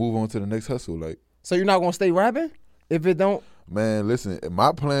just going to move on to the next hustle. Like, so you're not going to stay rapping if it don't? Man, listen,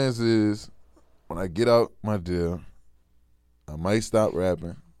 my plans is when I get out my deal, I might stop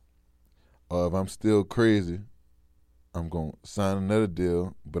rapping. Or if I'm still crazy, I'm going to sign another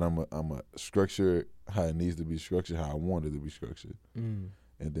deal, but I'm a structure it how it needs to be structured, how I want it to be structured.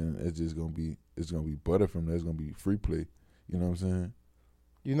 And then it's gonna be butter from there. It's gonna be free play. You know what I'm saying?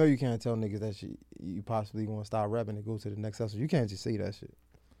 You know you can't tell niggas that you possibly gonna stop rapping and go to the next hustle. You can't just say that shit.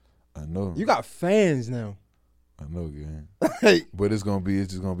 I know. You got fans now. I know, gang. But it's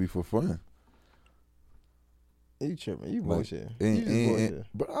just gonna be for fun. You tripping? You bullshit.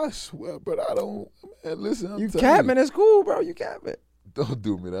 But I swear, but I don't. Man, listen, you capping? It's cool, bro. You capping? Don't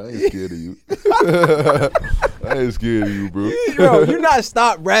do me that. I ain't scared of you. I ain't scared of you, bro. Bro, you not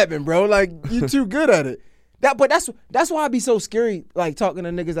stop rapping, bro. Like, you too good at it. But that's why I be so scary, like, talking to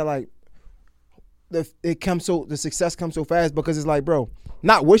niggas that, like, the success comes so fast, because it's like, bro,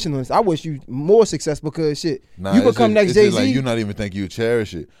 not wishing this. I wish you more success, because shit, you become next Jay-Z. Like, you not even think you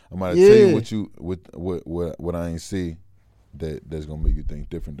cherish it. I'm about to tell you what I ain't see that's gonna make you think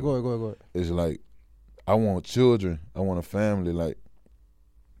different. Go ahead. It's like, I want children. I want a family. Like,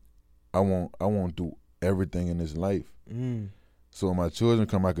 I want to do everything in this life. So when my children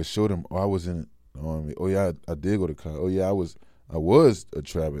come, I could show them, oh, I was in the army. Oh yeah, I did go to college. Oh yeah, I was a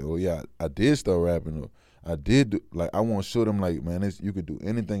trapper. Oh yeah, I did start rapping. Or I did do, like, I want to show them, like, man, you could do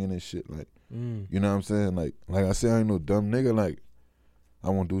anything in this shit. Like, you know what I'm saying? Like I said, I ain't no dumb nigga. Like, I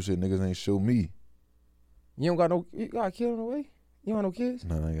want to do shit niggas ain't show me. You got a kid on the way? You don't have no kids?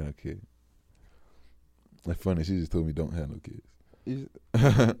 No, I ain't got a kid. That's funny. She just told me don't have no kids.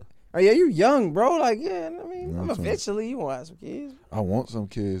 Oh yeah, you young, bro. Like, yeah, I mean, eventually you want to have some kids. I want some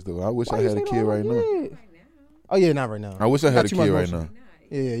kids though. I wish I had a kid right now. Oh yeah, not right now. I wish I had a kid right now.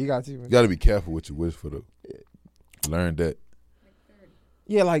 Yeah, you got to. You got to be careful what you wish for though. Yeah. Learn that.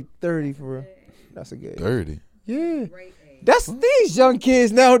 Yeah, like 30 for real. That's a good. 30. Yeah. That's these young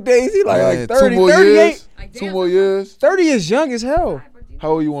kids nowadays. He like 30, 2 more 38. Years? 2 more years. 30 is young as hell. How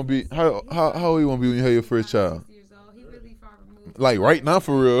old you want to be? How old you want to be when you have your first child? Like right now,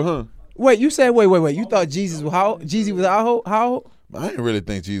 for real, huh? Wait, you said wait. You thought Jeezy was how old? Jeezy was how old? I didn't really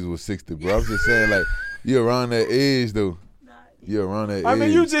think Jesus was 60, bro. I was just saying, like, you're around that age, though. You're around that age. I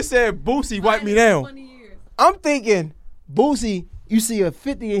mean, you just said Boosie wiped me down. I'm thinking Boosie, you see a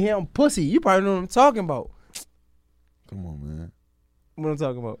 50 in him pussy. You probably know what I'm talking about. Come on, man. What I'm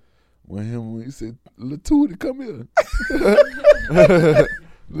talking about? When he said, Latuda, come here.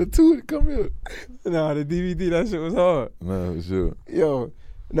 Latuda, come here. Nah, the DVD, that shit was hard. Nah, for sure. Yo,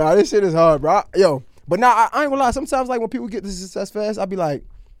 nah, this shit is hard, bro. Yo, but now I ain't gonna lie. Sometimes, like, when people get to success fast, I be like,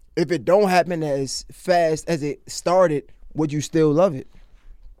 if it don't happen as fast as it started, would you still love it?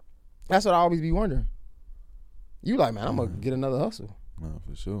 That's what I always be wondering. You like, man, I'm gonna get another hustle. Nah,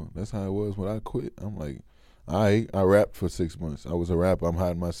 for sure. That's how it was when I quit. I'm like, I rapped for 6 months. I was a rapper. I'm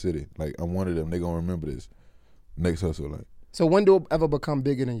hiding my city. Like, I'm one of them. They gonna remember this. Next hustle, like. So when do it ever become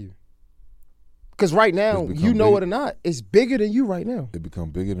bigger than you? Because right now, you know it or not, it's bigger than you right now. It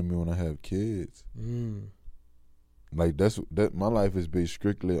become bigger than me when I have kids. Like, that my life is based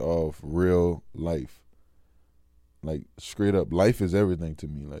strictly off real life. like straight up, life is everything to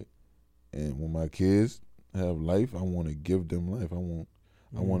me. Like, and when my kids have life, I want to give them life. I want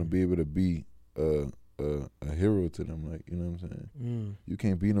to be able to be a hero to them. Like, you know what I'm saying? You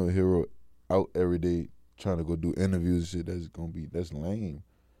can't be no hero out every day trying to go do interviews and shit. That's lame.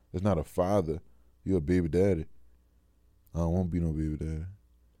 That's not a father. You're a baby daddy. I don't want to be no baby daddy.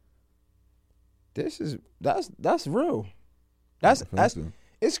 That's real. That's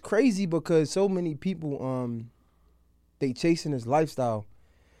it's crazy because so many people they chasing this lifestyle,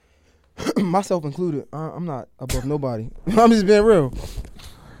 myself included. I'm not above nobody. I'm just being real.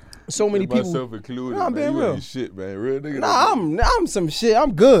 So many people. Myself included. Nah, I'm being real. Ain't shit, man. Real nigga. Nah, I'm some shit.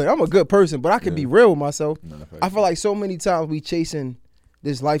 I'm good. I'm a good person, but I can be real with myself. Nah, I feel like so many times we chasing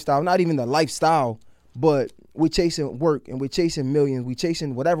this lifestyle, not even the lifestyle, but we're chasing work and we're chasing millions. We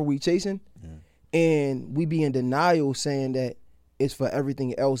chasing whatever we chasing, and we be in denial saying that it's for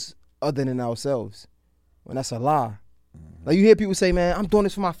everything else other than ourselves, when that's a lie. Like you hear people say, "Man, I'm doing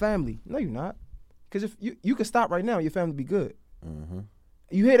this for my family." No, you're not, because if you can stop right now, your family be good.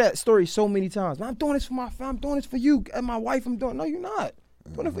 You hear that story so many times. Man, I'm doing this for my family. I'm doing this for you and my wife. I'm doing. No, you're not.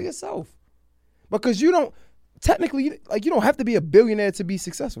 Doing it for yourself, because you don't. Technically, like, you don't have to be a billionaire to be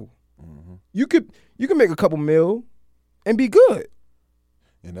successful. You can make a couple mil and be good.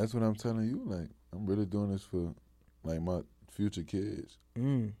 And that's what I'm telling you. Like, I'm really doing this for, like, my future kids.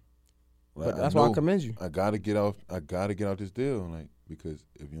 Like, but that's why I commend you. I gotta get out this deal, like, because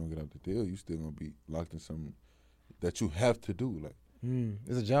if you don't get out the deal, you still gonna be locked in something that you have to do. Like,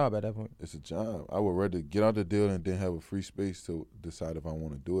 it's a job at that point. It's a job. I would rather get out the deal and then have a free space to decide if I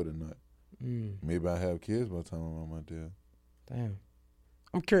want to do it or not. Maybe I have kids by the time I'm on my deal. Damn.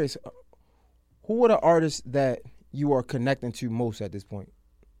 I'm curious, who are the artists that you are connecting to most at this point?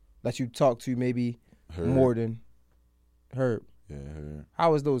 That you talk to maybe Herb. More than Herb? Yeah, Herb.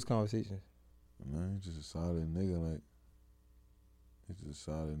 How was those conversations? Man, he's just a solid nigga. Like, he's just a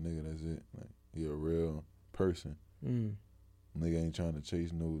solid nigga. That's it. Like, he a real person. Nigga ain't trying to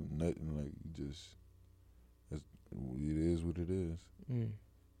chase no nothing. Like, it is what it is.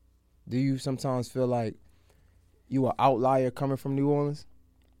 Do you sometimes feel like you an outlier coming from New Orleans?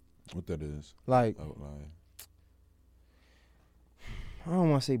 What that is? Like, outlier. I don't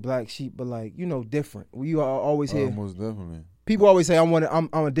want to say black sheep, but like, different. You are always hear. Most definitely. People always say I'm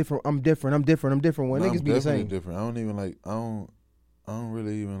different. When niggas be the same. Different. I don't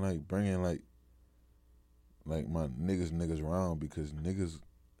really even like bringing like my niggas around, because niggas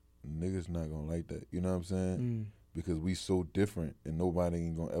not gonna like that. You know what I'm saying? Because we so different and nobody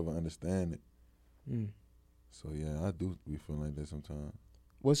ain't gonna ever understand it. So yeah, I do be feeling like that sometimes.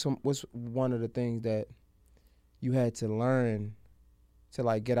 What's one of the things that you had to learn to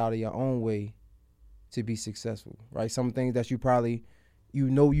like get out of your own way to be successful, right? Some things that you probably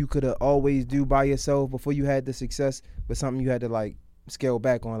you could have always do by yourself before you had the success, but something you had to like scale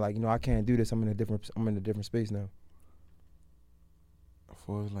back on, like, I can't do this. I'm in a different space now. As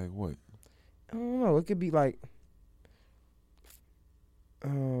far as like what? I don't know. It could be like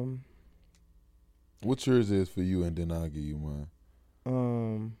what yours is for you, and then I'll give you mine.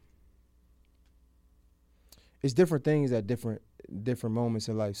 It's different things at different moments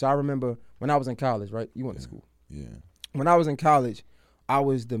in life. So I remember when I was in college, right? You went to school. Yeah. When I was in college, I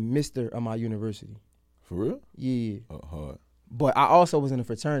was the mister of my university. For real? Yeah. Oh, hard. But I also was in a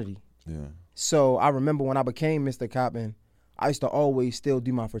fraternity. Yeah. So I remember when I became Mr. Coppin, I used to always still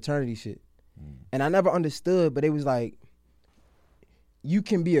do my fraternity shit. And I never understood, but it was like, you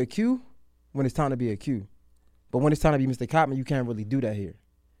can be a Q when it's time to be a Q. But when it's time to be Mr. Coppin, you can't really do that here.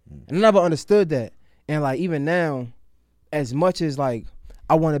 And I never understood that. And like, even now, as much as like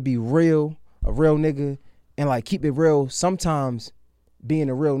I want to be real, a real nigga, and like keep it real, sometimes being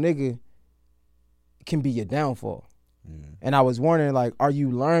a real nigga can be your downfall. And I was wondering, like, are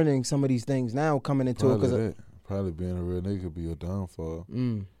you learning some of these things now coming into probably it? Probably being a real nigga could be your downfall.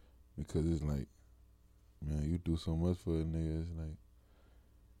 Because it's like, man, you do so much for a nigga. It's like,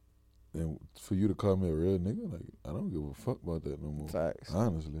 and for you to call me a real nigga, like, I don't give a fuck about that no more. Facts.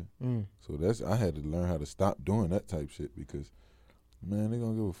 Honestly. So I had to learn how to stop doing that type shit, because, man, they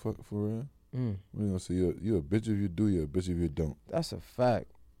gonna give a fuck for real. What they gonna say? You're a bitch if you do, you're a bitch if you don't. That's a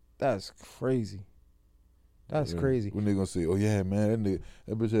fact. That's crazy. That's crazy. When they gonna say, oh yeah, man, that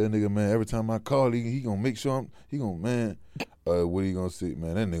nigga, man, every time I call, he gonna make sure man, what he gonna say,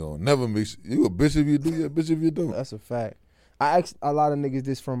 man, that nigga gonna never make sure. You a bitch if you do, you a bitch if you don't. That's a fact. I asked a lot of niggas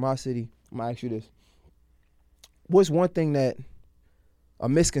this from my city. I'm gonna ask you this. What's one thing that, a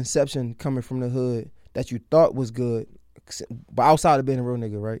misconception coming from the hood, that you thought was good, but outside of being a real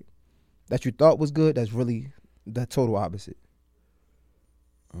nigga, right? That you thought was good, that's really the total opposite?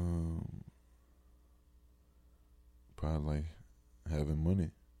 Probably like having money.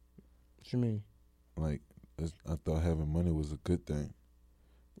 What you mean? Like I thought having money was a good thing.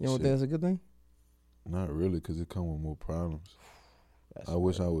 You don't think that's a good thing? Not really, because it come with more problems. I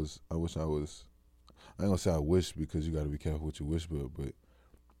wish I was. I ain't gonna say I wish, because you got to be careful what you wish, but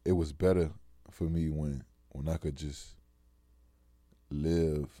it was better for me when I could just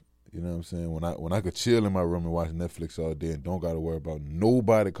live. You know what I'm saying? When I could chill in my room and watch Netflix all day and don't got to worry about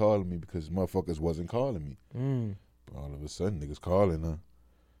nobody calling me, because motherfuckers wasn't calling me. But all of a sudden, niggas calling, huh?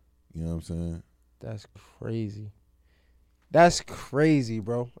 You know what I'm saying? That's crazy. That's crazy,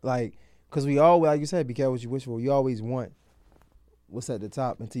 bro. Like, because we always, like you said, be careful what you wish for. You always want what's at the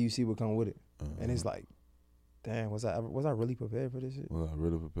top until you see what come with it. And it's like, damn, was I really prepared for this shit? Was I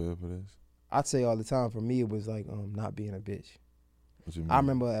really prepared for this? I'd say all the time, for me, it was like not being a bitch. What you mean? I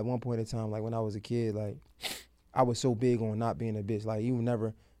remember at one point in time, like when I was a kid, like I was so big on not being a bitch. Like you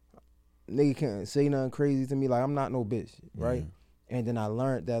never, nigga can't say nothing crazy to me. Like I'm not no bitch, right? Yeah. And then I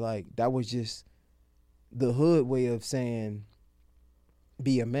learned that like that was just the hood way of saying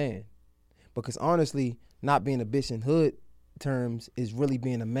be a man. Because honestly, not being a bitch in hood terms is really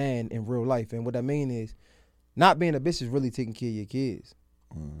being a man in real life. And what I mean is, not being a bitch is really taking care of your kids.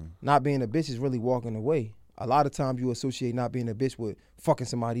 Not being a bitch is really walking away. A lot of times you associate not being a bitch with fucking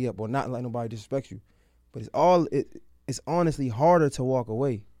somebody up or not letting nobody disrespect you. But it's honestly harder to walk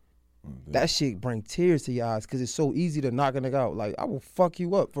away. That shit bring tears to your eyes because it's so easy to knock a nigga out. Like, I will fuck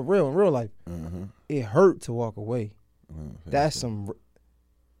you up for real in real life. It hurt to walk away. That's some...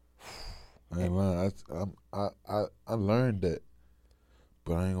 I ain't lying. I learned that,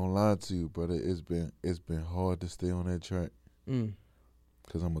 but I ain't gonna lie to you, brother. It's been hard to stay on that track.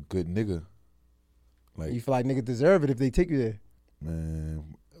 Cause I'm a good nigga. Like, you feel like niggas deserve it if they take you there.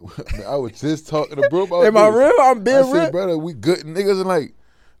 Man, I was just talking to bro about Am I real? I'm being real. I said, brother, we good niggas, and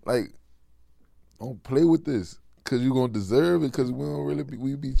like, don't play with this, cause you gonna deserve it, cause we don't really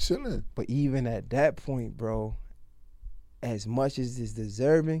we be chilling. But even at that point, bro, as much as it's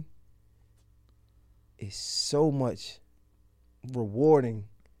deserving, it's so much rewarding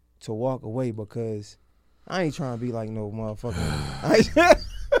to walk away, because I ain't trying to be like no motherfucker.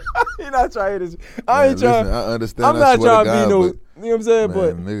 You're not trying to hear this. I ain't trying. Listen, I understand. I'm not trying to be no. You know what I'm saying? Man,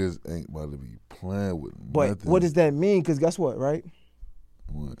 but niggas ain't about to be playing with but nothing. what does that mean? Because guess what, right?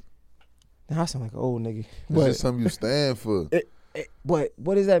 What? Now I sound like an old nigga. It's just something you stand for. But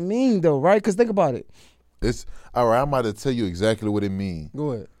what does that mean though, right? Because think about it. It's all right. I'm about to tell you exactly what it means.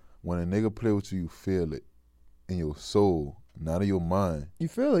 Go ahead. When a nigga play with you feel it in your soul, not in your mind. You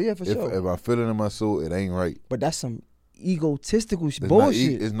feel it, yeah, for sure. If I feel it in my soul, it ain't right. But that's some egotistical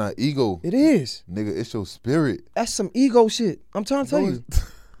bullshit. It's not ego. It is. Nigga, it's your spirit. That's some ego shit. I'm trying to tell you.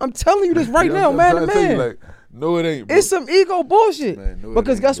 I'm telling you this right now, man to man. Like, no, it ain't, bro. It's some ego bullshit. Man, no,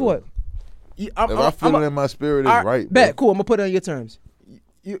 because guess bro. what? If I feel it in my spirit, it's right. Bet, cool. I'm going to put it on your terms.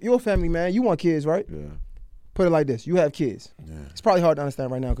 You're a family man. You want kids, right? Yeah. Put it like this. You have kids. Yeah. It's probably hard to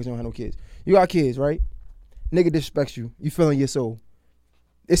understand right now because you don't have no kids. You got kids, right? Nigga disrespects you. You feeling your soul.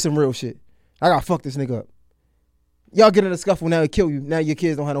 It's some real shit. I got to fuck this nigga up. Y'all get in a scuffle, now he kill you. Now your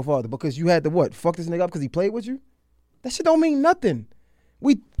kids don't have no father because you had to what? Fuck this nigga up because he played with you? That shit don't mean nothing.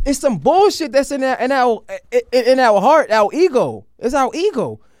 It's some bullshit that's in our heart, our ego. It's our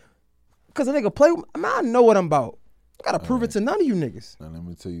ego. Because a nigga play with me, I know what I'm about. I got to prove it to none of you niggas. Now let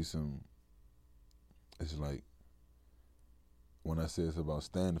me tell you something. It's like, when I say it's about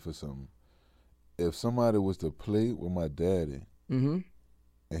standing for something, if somebody was to play with my daddy, and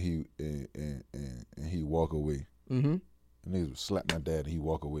he walk away, the niggas would slap my dad and he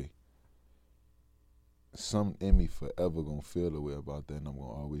walk away, something in me forever gonna feel the way about that, and I'm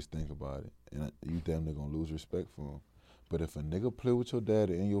gonna always think about it, and you damn near gonna lose respect for him. But if a nigga play with your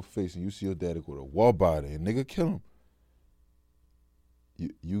daddy in your face and you see your daddy go to war body and nigga kill him,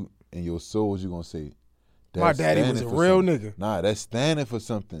 you in your souls you gonna say, my daddy was a real nigga. Nah, that's standing for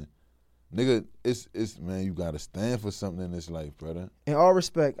something. Nigga, it's man, you gotta stand for something in this life, brother. In all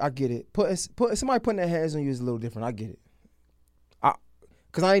respect, I get it. Somebody putting their hands on you is a little different. I get it.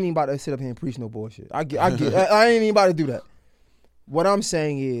 Cause I ain't even about to sit up here and preach no bullshit. I get I ain't even about to do that. What I'm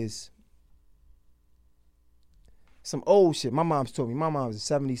saying is some old shit. My mom's told me. My mom's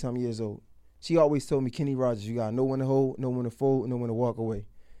 70-something years old. She always told me, Kenny Rogers, you gotta know when to hold, know when to fold, know when to walk away.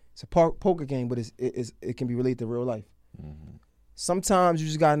 It's a poker game, but it can be related to real life. Sometimes you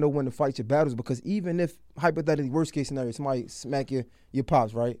just gotta know when to fight your battles, because even if, hypothetically, worst case scenario, somebody smack your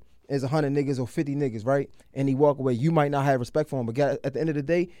pops, right? There's 100 niggas or 50 niggas, right? And he walk away. You might not have respect for him, but at the end of the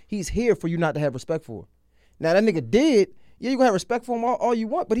day, he's here for you not to have respect for. Now that nigga did, yeah, you gonna have respect for him all you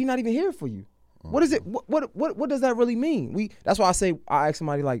want, but he's not even here for you. What is it? What does that really mean? That's why I say I ask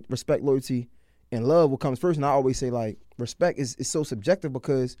somebody like respect, loyalty, and love what comes first. And I always say, like, respect is so subjective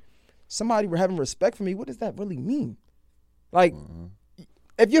because somebody having respect for me, what does that really mean? Like,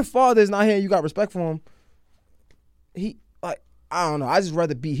 if your father is not here and you got respect for him, I don't know. I just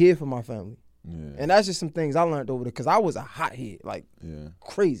rather be here for my family. Yeah. And that's just some things I learned over there because I was a hothead, like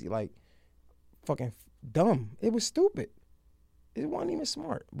crazy, like fucking dumb. It was stupid. It wasn't even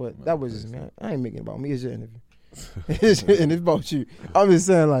smart. But that was just, man, I ain't making it about me. It's your interview. And it's about you. I'm just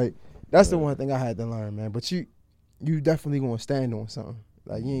saying, like, that's the one thing I had to learn, man. But you definitely gonna stand on something.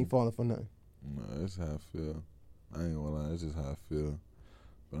 Like, you ain't falling for nothing. No, that's how I feel. I ain't gonna lie, that's just how I feel.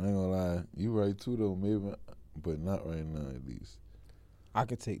 But I ain't gonna lie, you right too though, maybe, but not right now at least. I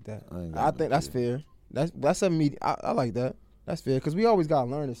could take that. I think that's fair. That's a media. I like that. That's fair because we always gotta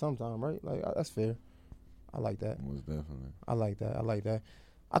learn it sometime, right? Like that's fair. I like that. Most definitely. I like that.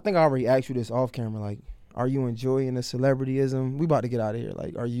 I think I already asked you this off camera. Like, are you enjoying the celebrityism? We about to get out of here.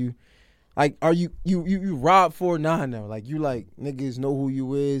 Like, are you Rob49 now? Like, you like niggas know who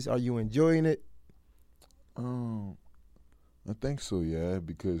you is? Are you enjoying it? I think so, yeah.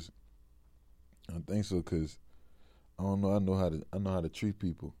 Because I don't know. I know how to treat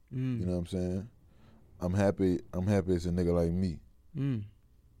people. You know what I'm saying? I'm happy it's a nigga like me.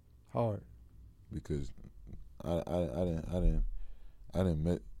 Hard. Because I didn't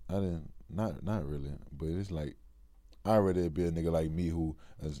not really, but it's like I'd rather be a nigga like me who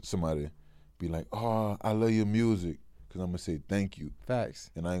somebody be like, oh, I love your music, because I'm gonna say thank you.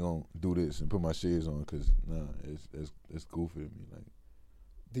 Facts. And I ain't gonna do this and put my shades on because it's goofy to me. Like,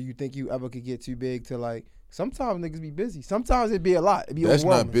 do you think you ever could get too big to like? Sometimes niggas be busy. Sometimes it be a lot. It be that's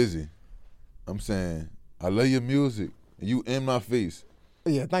overwhelming. not busy. I'm saying I love your music, and you in my face.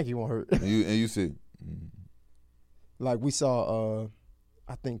 Yeah, thank you won't hurt. And you say, like we saw,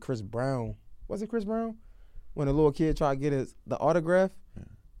 I think Chris Brown. Was it Chris Brown? When a little kid tried to get the autograph,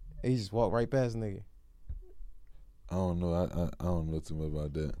 he just walked right past the nigga. I don't know. I don't know too much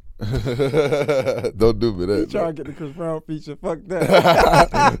about that. Don't do me that. You trying to get the Chris Brown feature? Fuck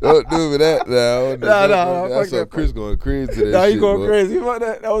that. Don't do me that now. No. I saw Chris going crazy to that shit. He he going boy. crazy. Fuck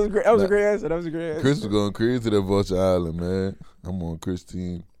that. That was great. That was a great answer. Chris was going crazy to that Vulture Island, man. I'm on Chris'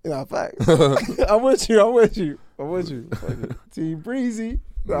 team. Nah, facts. I'm with you. Team Breezy.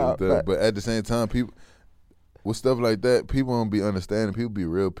 Nah, but at the same time, people with stuff like that, people don't be understanding. People be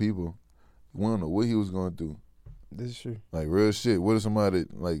real people. We don't know what he was going through. This is true. Like real shit. What if somebody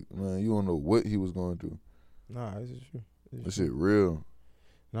like, man, you don't know what he was going through? Nah, this is true. This shit real.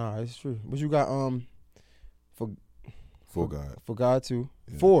 Nah, it's true. But you got For God. For God too.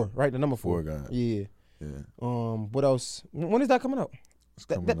 Yeah. 4, right? The number 4. For God. Yeah. Yeah. What else? When is that coming out? It's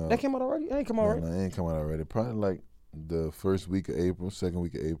coming out. That came out already? It ain't come out already. No, it ain't come out already. Probably like the first week of April, second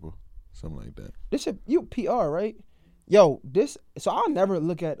week of April, something like that. This shit, you PR, right? Yo, this. So I'll never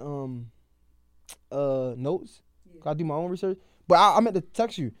look at notes. I do my own research, but I meant to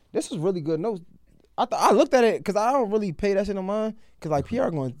text you. This was really good notes. I looked at it because I don't really pay that shit no mind. Because like PR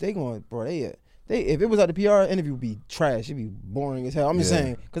bro. They if it was at the PR interview, it'd be trash. It'd be boring as hell. I'm just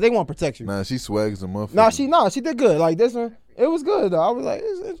saying because they want to protect you. Nah, she swags a motherfucker. Nah, she did good. Like this one, it was good though. I was like,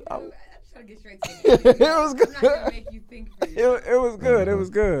 I'm trying to get straight to the point. It was good. I'm not gonna make you think for yourself. It was good. It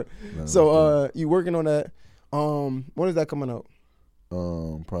was good. Nah, So you working on that? When is that coming out?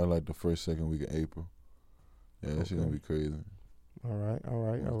 Probably like the first, second week of April. Yeah, that shit gonna be crazy. All right.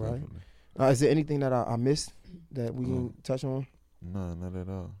 Definitely. Is there anything that I missed that we didn't touch on? No, not at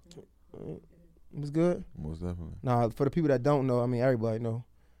all. It was good? Most definitely. Nah, for the people that don't know, I mean, everybody know.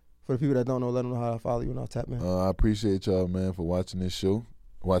 For the people that don't know, let them know how to follow you and I'll tap in. I appreciate y'all, man, for watching this show.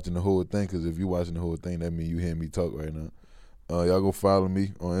 Watching the whole thing, because if you watching the whole thing, that means you hear me talk right now. Y'all go follow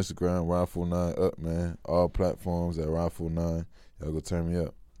me on Instagram, Rob49 up, man. All platforms at Rob49. Y'all go turn me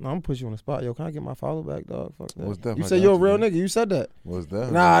up. No, I'm gonna put you on the spot. Yo, can I get my follow back, dog? Fuck that. What's that? You said you're a real nigga. You said that. What's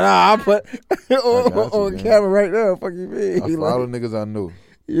that? Nah, I put on camera right now. Fuck you mean? I follow niggas I know.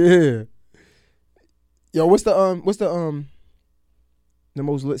 Yeah. Yo, what's the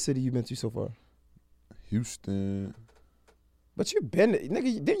most lit city you've been to so far? Houston. But you been,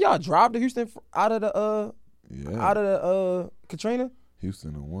 nigga, didn't y'all drive to Houston out of the Katrina?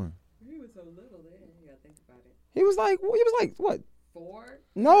 Houston and 1. He was so little then. You gotta think about it. He was like what? 4? I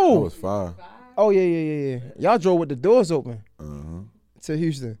No. was 5. 5? Oh yeah. Y'all drove with the doors open to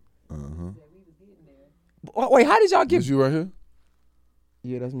Houston. Yeah, we was getting there. Wait, how did y'all get? Is you right here?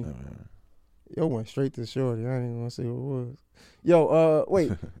 Yeah, that's me. Yo went straight to shorty. I ain't even gonna say who it was. Yo,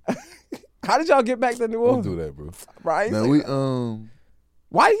 wait. How did y'all get back to New Orleans? Don't do that, bro. Right. Now we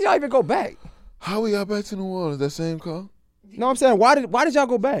Why did y'all even go back? how we got back to New Orleans? That same car? No, I'm saying why did y'all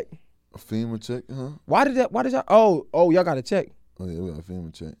go back? A FEMA check, huh? Why did y'all? Oh, y'all got a check. Oh yeah, we got a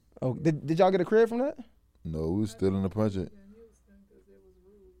FEMA check. Oh, did y'all get a crib from that? No, we was still in the project. And he was saying because it was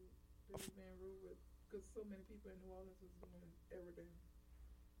rude. They was being rude with because so many people in New Orleans was doing everything.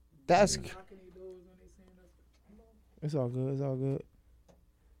 That's Knocking their doors when they saying us. it's all good. It's all good.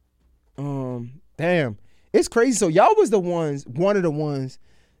 Damn, it's crazy. So y'all was one of the ones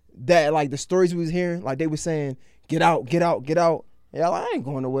that like the stories we was hearing, like they was saying, get out, get out, get out. Y'all, I ain't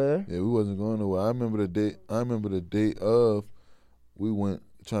going nowhere. Yeah, we wasn't going nowhere. I remember the day of, we went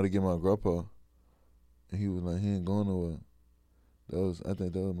trying to get my grandpa, and he was like, he ain't going nowhere. I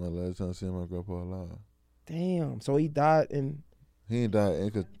think that was my last time seeing my grandpa alive. Damn. So he died in. He ain't died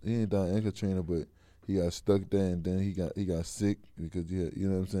in Katrina, but he got stuck there, and then he got sick because he had, you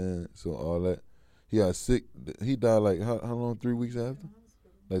know what I'm saying. So all that, he got sick. He died like how long? 3 weeks after?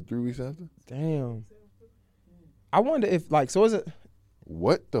 Like 3 weeks after? Damn. I wonder if like so is it.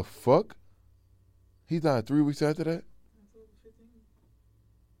 What the fuck? He died 3 weeks after that?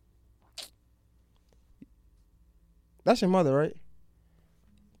 That's your mother, right?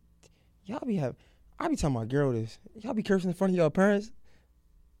 I be telling my girl this. Y'all be cursing in front of your parents.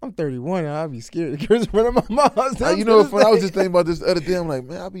 I'm 31 and I be scared to curse in front of my mom. You know what's funny? I was just thinking about this the other day. I'm like,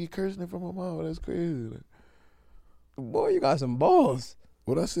 man, I be cursing in front of my mom. That's crazy. Like, boy, you got some balls.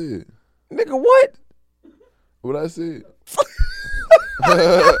 what I said? Nigga, what? What I said?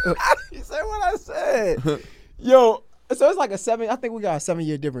 You said what I said. Yo, so it's like I think we got a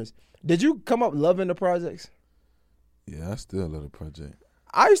 7-year difference. Did you come up loving the projects? Yeah, I still love the project.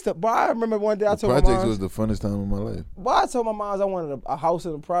 I remember one day I The told my projects mom. was the funnest time of my life. Boy, I told my mom I wanted a house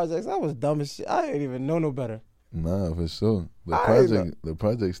in the projects. That was dumb as shit. I didn't even know no better. Nah, for sure. The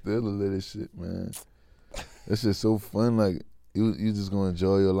project still the latest shit, man. That shit's so fun. Like you just gonna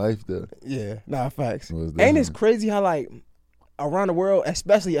enjoy your life there. Yeah, nah, facts. Most Ain't it's definitely. crazy how like around the world,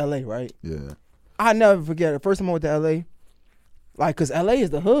 especially LA, right? Yeah, I never forget the first time I went to LA. Like, cause LA is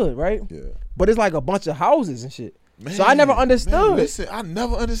the hood, right? yeah. But it's like a bunch of houses and shit. Man, So I never understood. Man, listen, I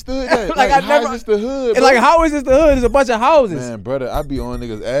never understood that. Like, I how never- is this the hood? And Bro? like, how is this the hood? It's a bunch of houses. Man, brother, I be on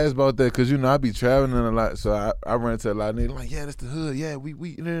niggas' ass about that because, you know, I be traveling a lot. So I run into a lot of niggas like, yeah, that's the hood. Yeah, we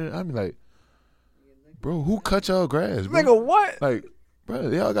I be like, bro, who cut y'all grass, bro? Nigga, what? Like, bro,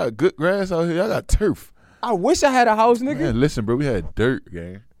 y'all got good grass out here. Y'all got turf. I wish I had a house, nigga. Man, listen, bro, we had dirt,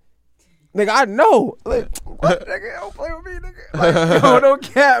 gang. Nigga, I know. Like, what, nigga? Don't play with me, nigga. Like, yo, don't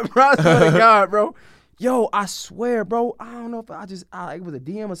cap, bro. I swear to God, bro. Yo, I swear, bro. I don't know if it was a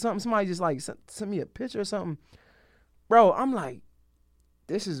DM or something. Somebody just like sent me a picture or something. Bro, I'm like,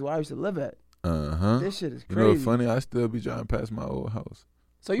 this is where I used to live at. Uh-huh. This shit is You crazy. know what's funny? I still be driving past my old house.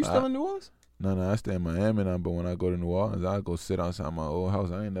 So you still in New Orleans? No, I stay in Miami now, but when I go to New Orleans, I go sit outside my old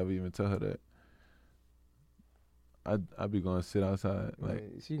house. I ain't never even tell her that. I be going to sit outside. Like,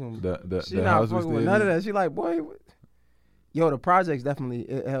 she gonna, the she the not house we fucking with stayed none of in. that. She like, boy, yo, the projects definitely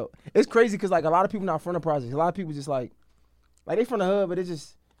it help. It's crazy because like a lot of people not from the projects. A lot of people just like they from the hood, but it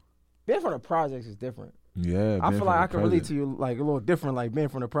just being from the projects is different. Yeah, I being feel from like the I can relate project. to you like a little different, like being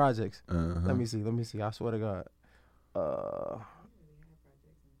from the projects. Uh-huh. Let me see. I swear to God.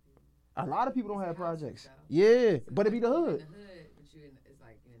 A lot of people don't have projects. Yeah, but it be the In hood. the hood, but you it's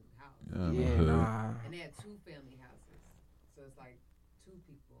like in the house. Yeah, in the Yeah, hood. nah. And they had 2 family houses. So it's like 2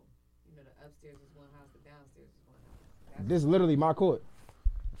 people. You know, the upstairs is one house, the downstairs is one house. This is literally my court.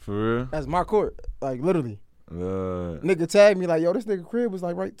 For real? That's my court. Like literally. Nigga, Nigga tagged me like, yo, this nigga crib was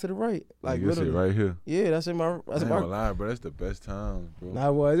like right to the right. Like you sit literally. right here. Yeah, that's in my. I That's ain't my. gonna lie, bro. That's the best time, bro.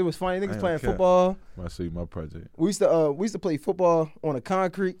 Nah, it was funny. Niggas ain't playing gonna cap. football. I show you my project. We used to play football on the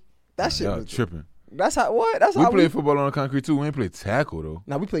concrete. That shit Y'all was tripping. That's how what? That's We how play football on the concrete too. We ain't play tackle though.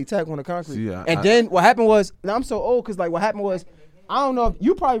 Now we played tag on the concrete. See, and then what happened was, now I'm so old because like what happened was, I don't know if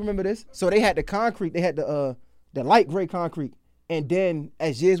you probably remember this. So they had the concrete, they had the light gray concrete, and then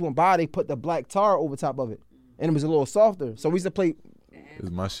as years went by, they put the black tar over top of it, and it was a little softer. So we used to play, It's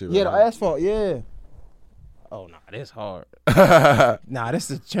my shit. yeah, the right asphalt, yeah. Oh nah, this hard. Nah,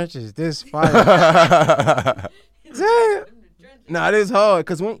 this is trenches. This fire. Damn. Nah, this hard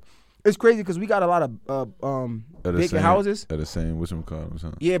because it's crazy because we got a lot of vacant houses. At the same, whatchamacallit,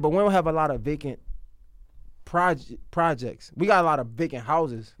 son. Yeah, but we don't have a lot of vacant projects. We got a lot of vacant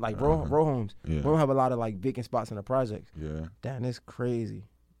houses, like row homes. Yeah. We don't have a lot of like vacant spots in the projects. Yeah. Damn, this crazy.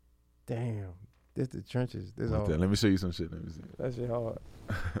 Damn, this the trenches. This hard. Let me show you some shit. Let me see. That shit hard.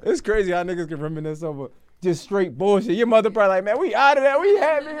 It's crazy how niggas can reminisce over just straight bullshit. Your mother probably like, man, we out of that. We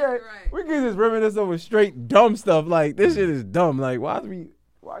happy here. Right. We can just reminisce over straight dumb stuff. Like this shit is dumb. Like why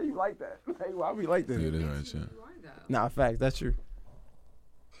you like that? Like why we like this? Yeah, that's right, shit. Nah, facts. That's true.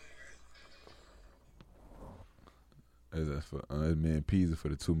 That's for me and Pizza for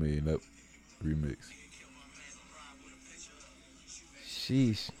the 2 Million Up remix.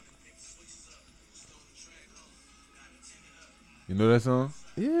 Sheesh. You know that song?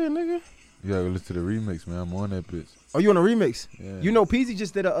 Yeah, nigga. You gotta listen to the remix, man. I'm on that bitch. Oh, you on a remix? Yeah. You know, Peasy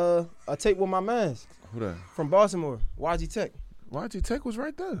just did a tape with my mans Who that? from Baltimore, YG Tech. YG Tech was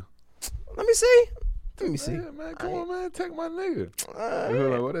right there. Let me see. Let me see. Yeah, man, come on, man. Tech my nigga. Uh,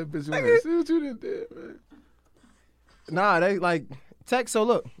 Hold on, what that bitch want? See what you done did, man. Nah, they like Tech. So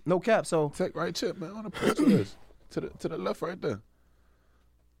look, no cap. So Tech right chip, man. On the picture list. To the left right there.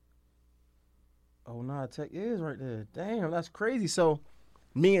 oh nah, Tech is right there. Damn, that's crazy. So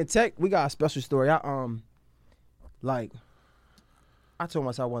me and Tech, we got a special story. I told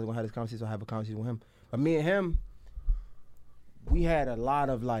myself I wasn't gonna have this conversation. So I have a conversation with him. But me and him, we had a lot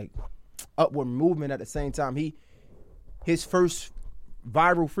of like upward movement at the same time. His first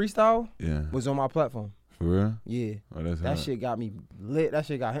viral freestyle was on my platform. For real? Yeah. Oh, that's that hot. shit got me lit. That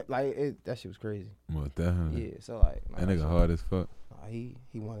shit got him that shit was crazy. Well, definitely. Yeah. So like That nigga hard as fuck. Nah, he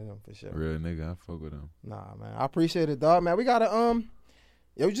one of them for sure. Real nigga, I fuck with him. Nah, man. I appreciate it, dog. Man, we gotta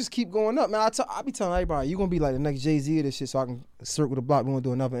we just keep going up, man. I be telling everybody, you gonna be like the next Jay-Z of this shit, so I can circle the block. We gonna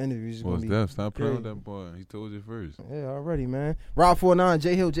do another interview. It's Well, gonna be Steph, stop playing with crazy. that boy. He told you first. Yeah, already, man. Rob49,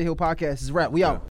 J Hill Podcast is rap. We out.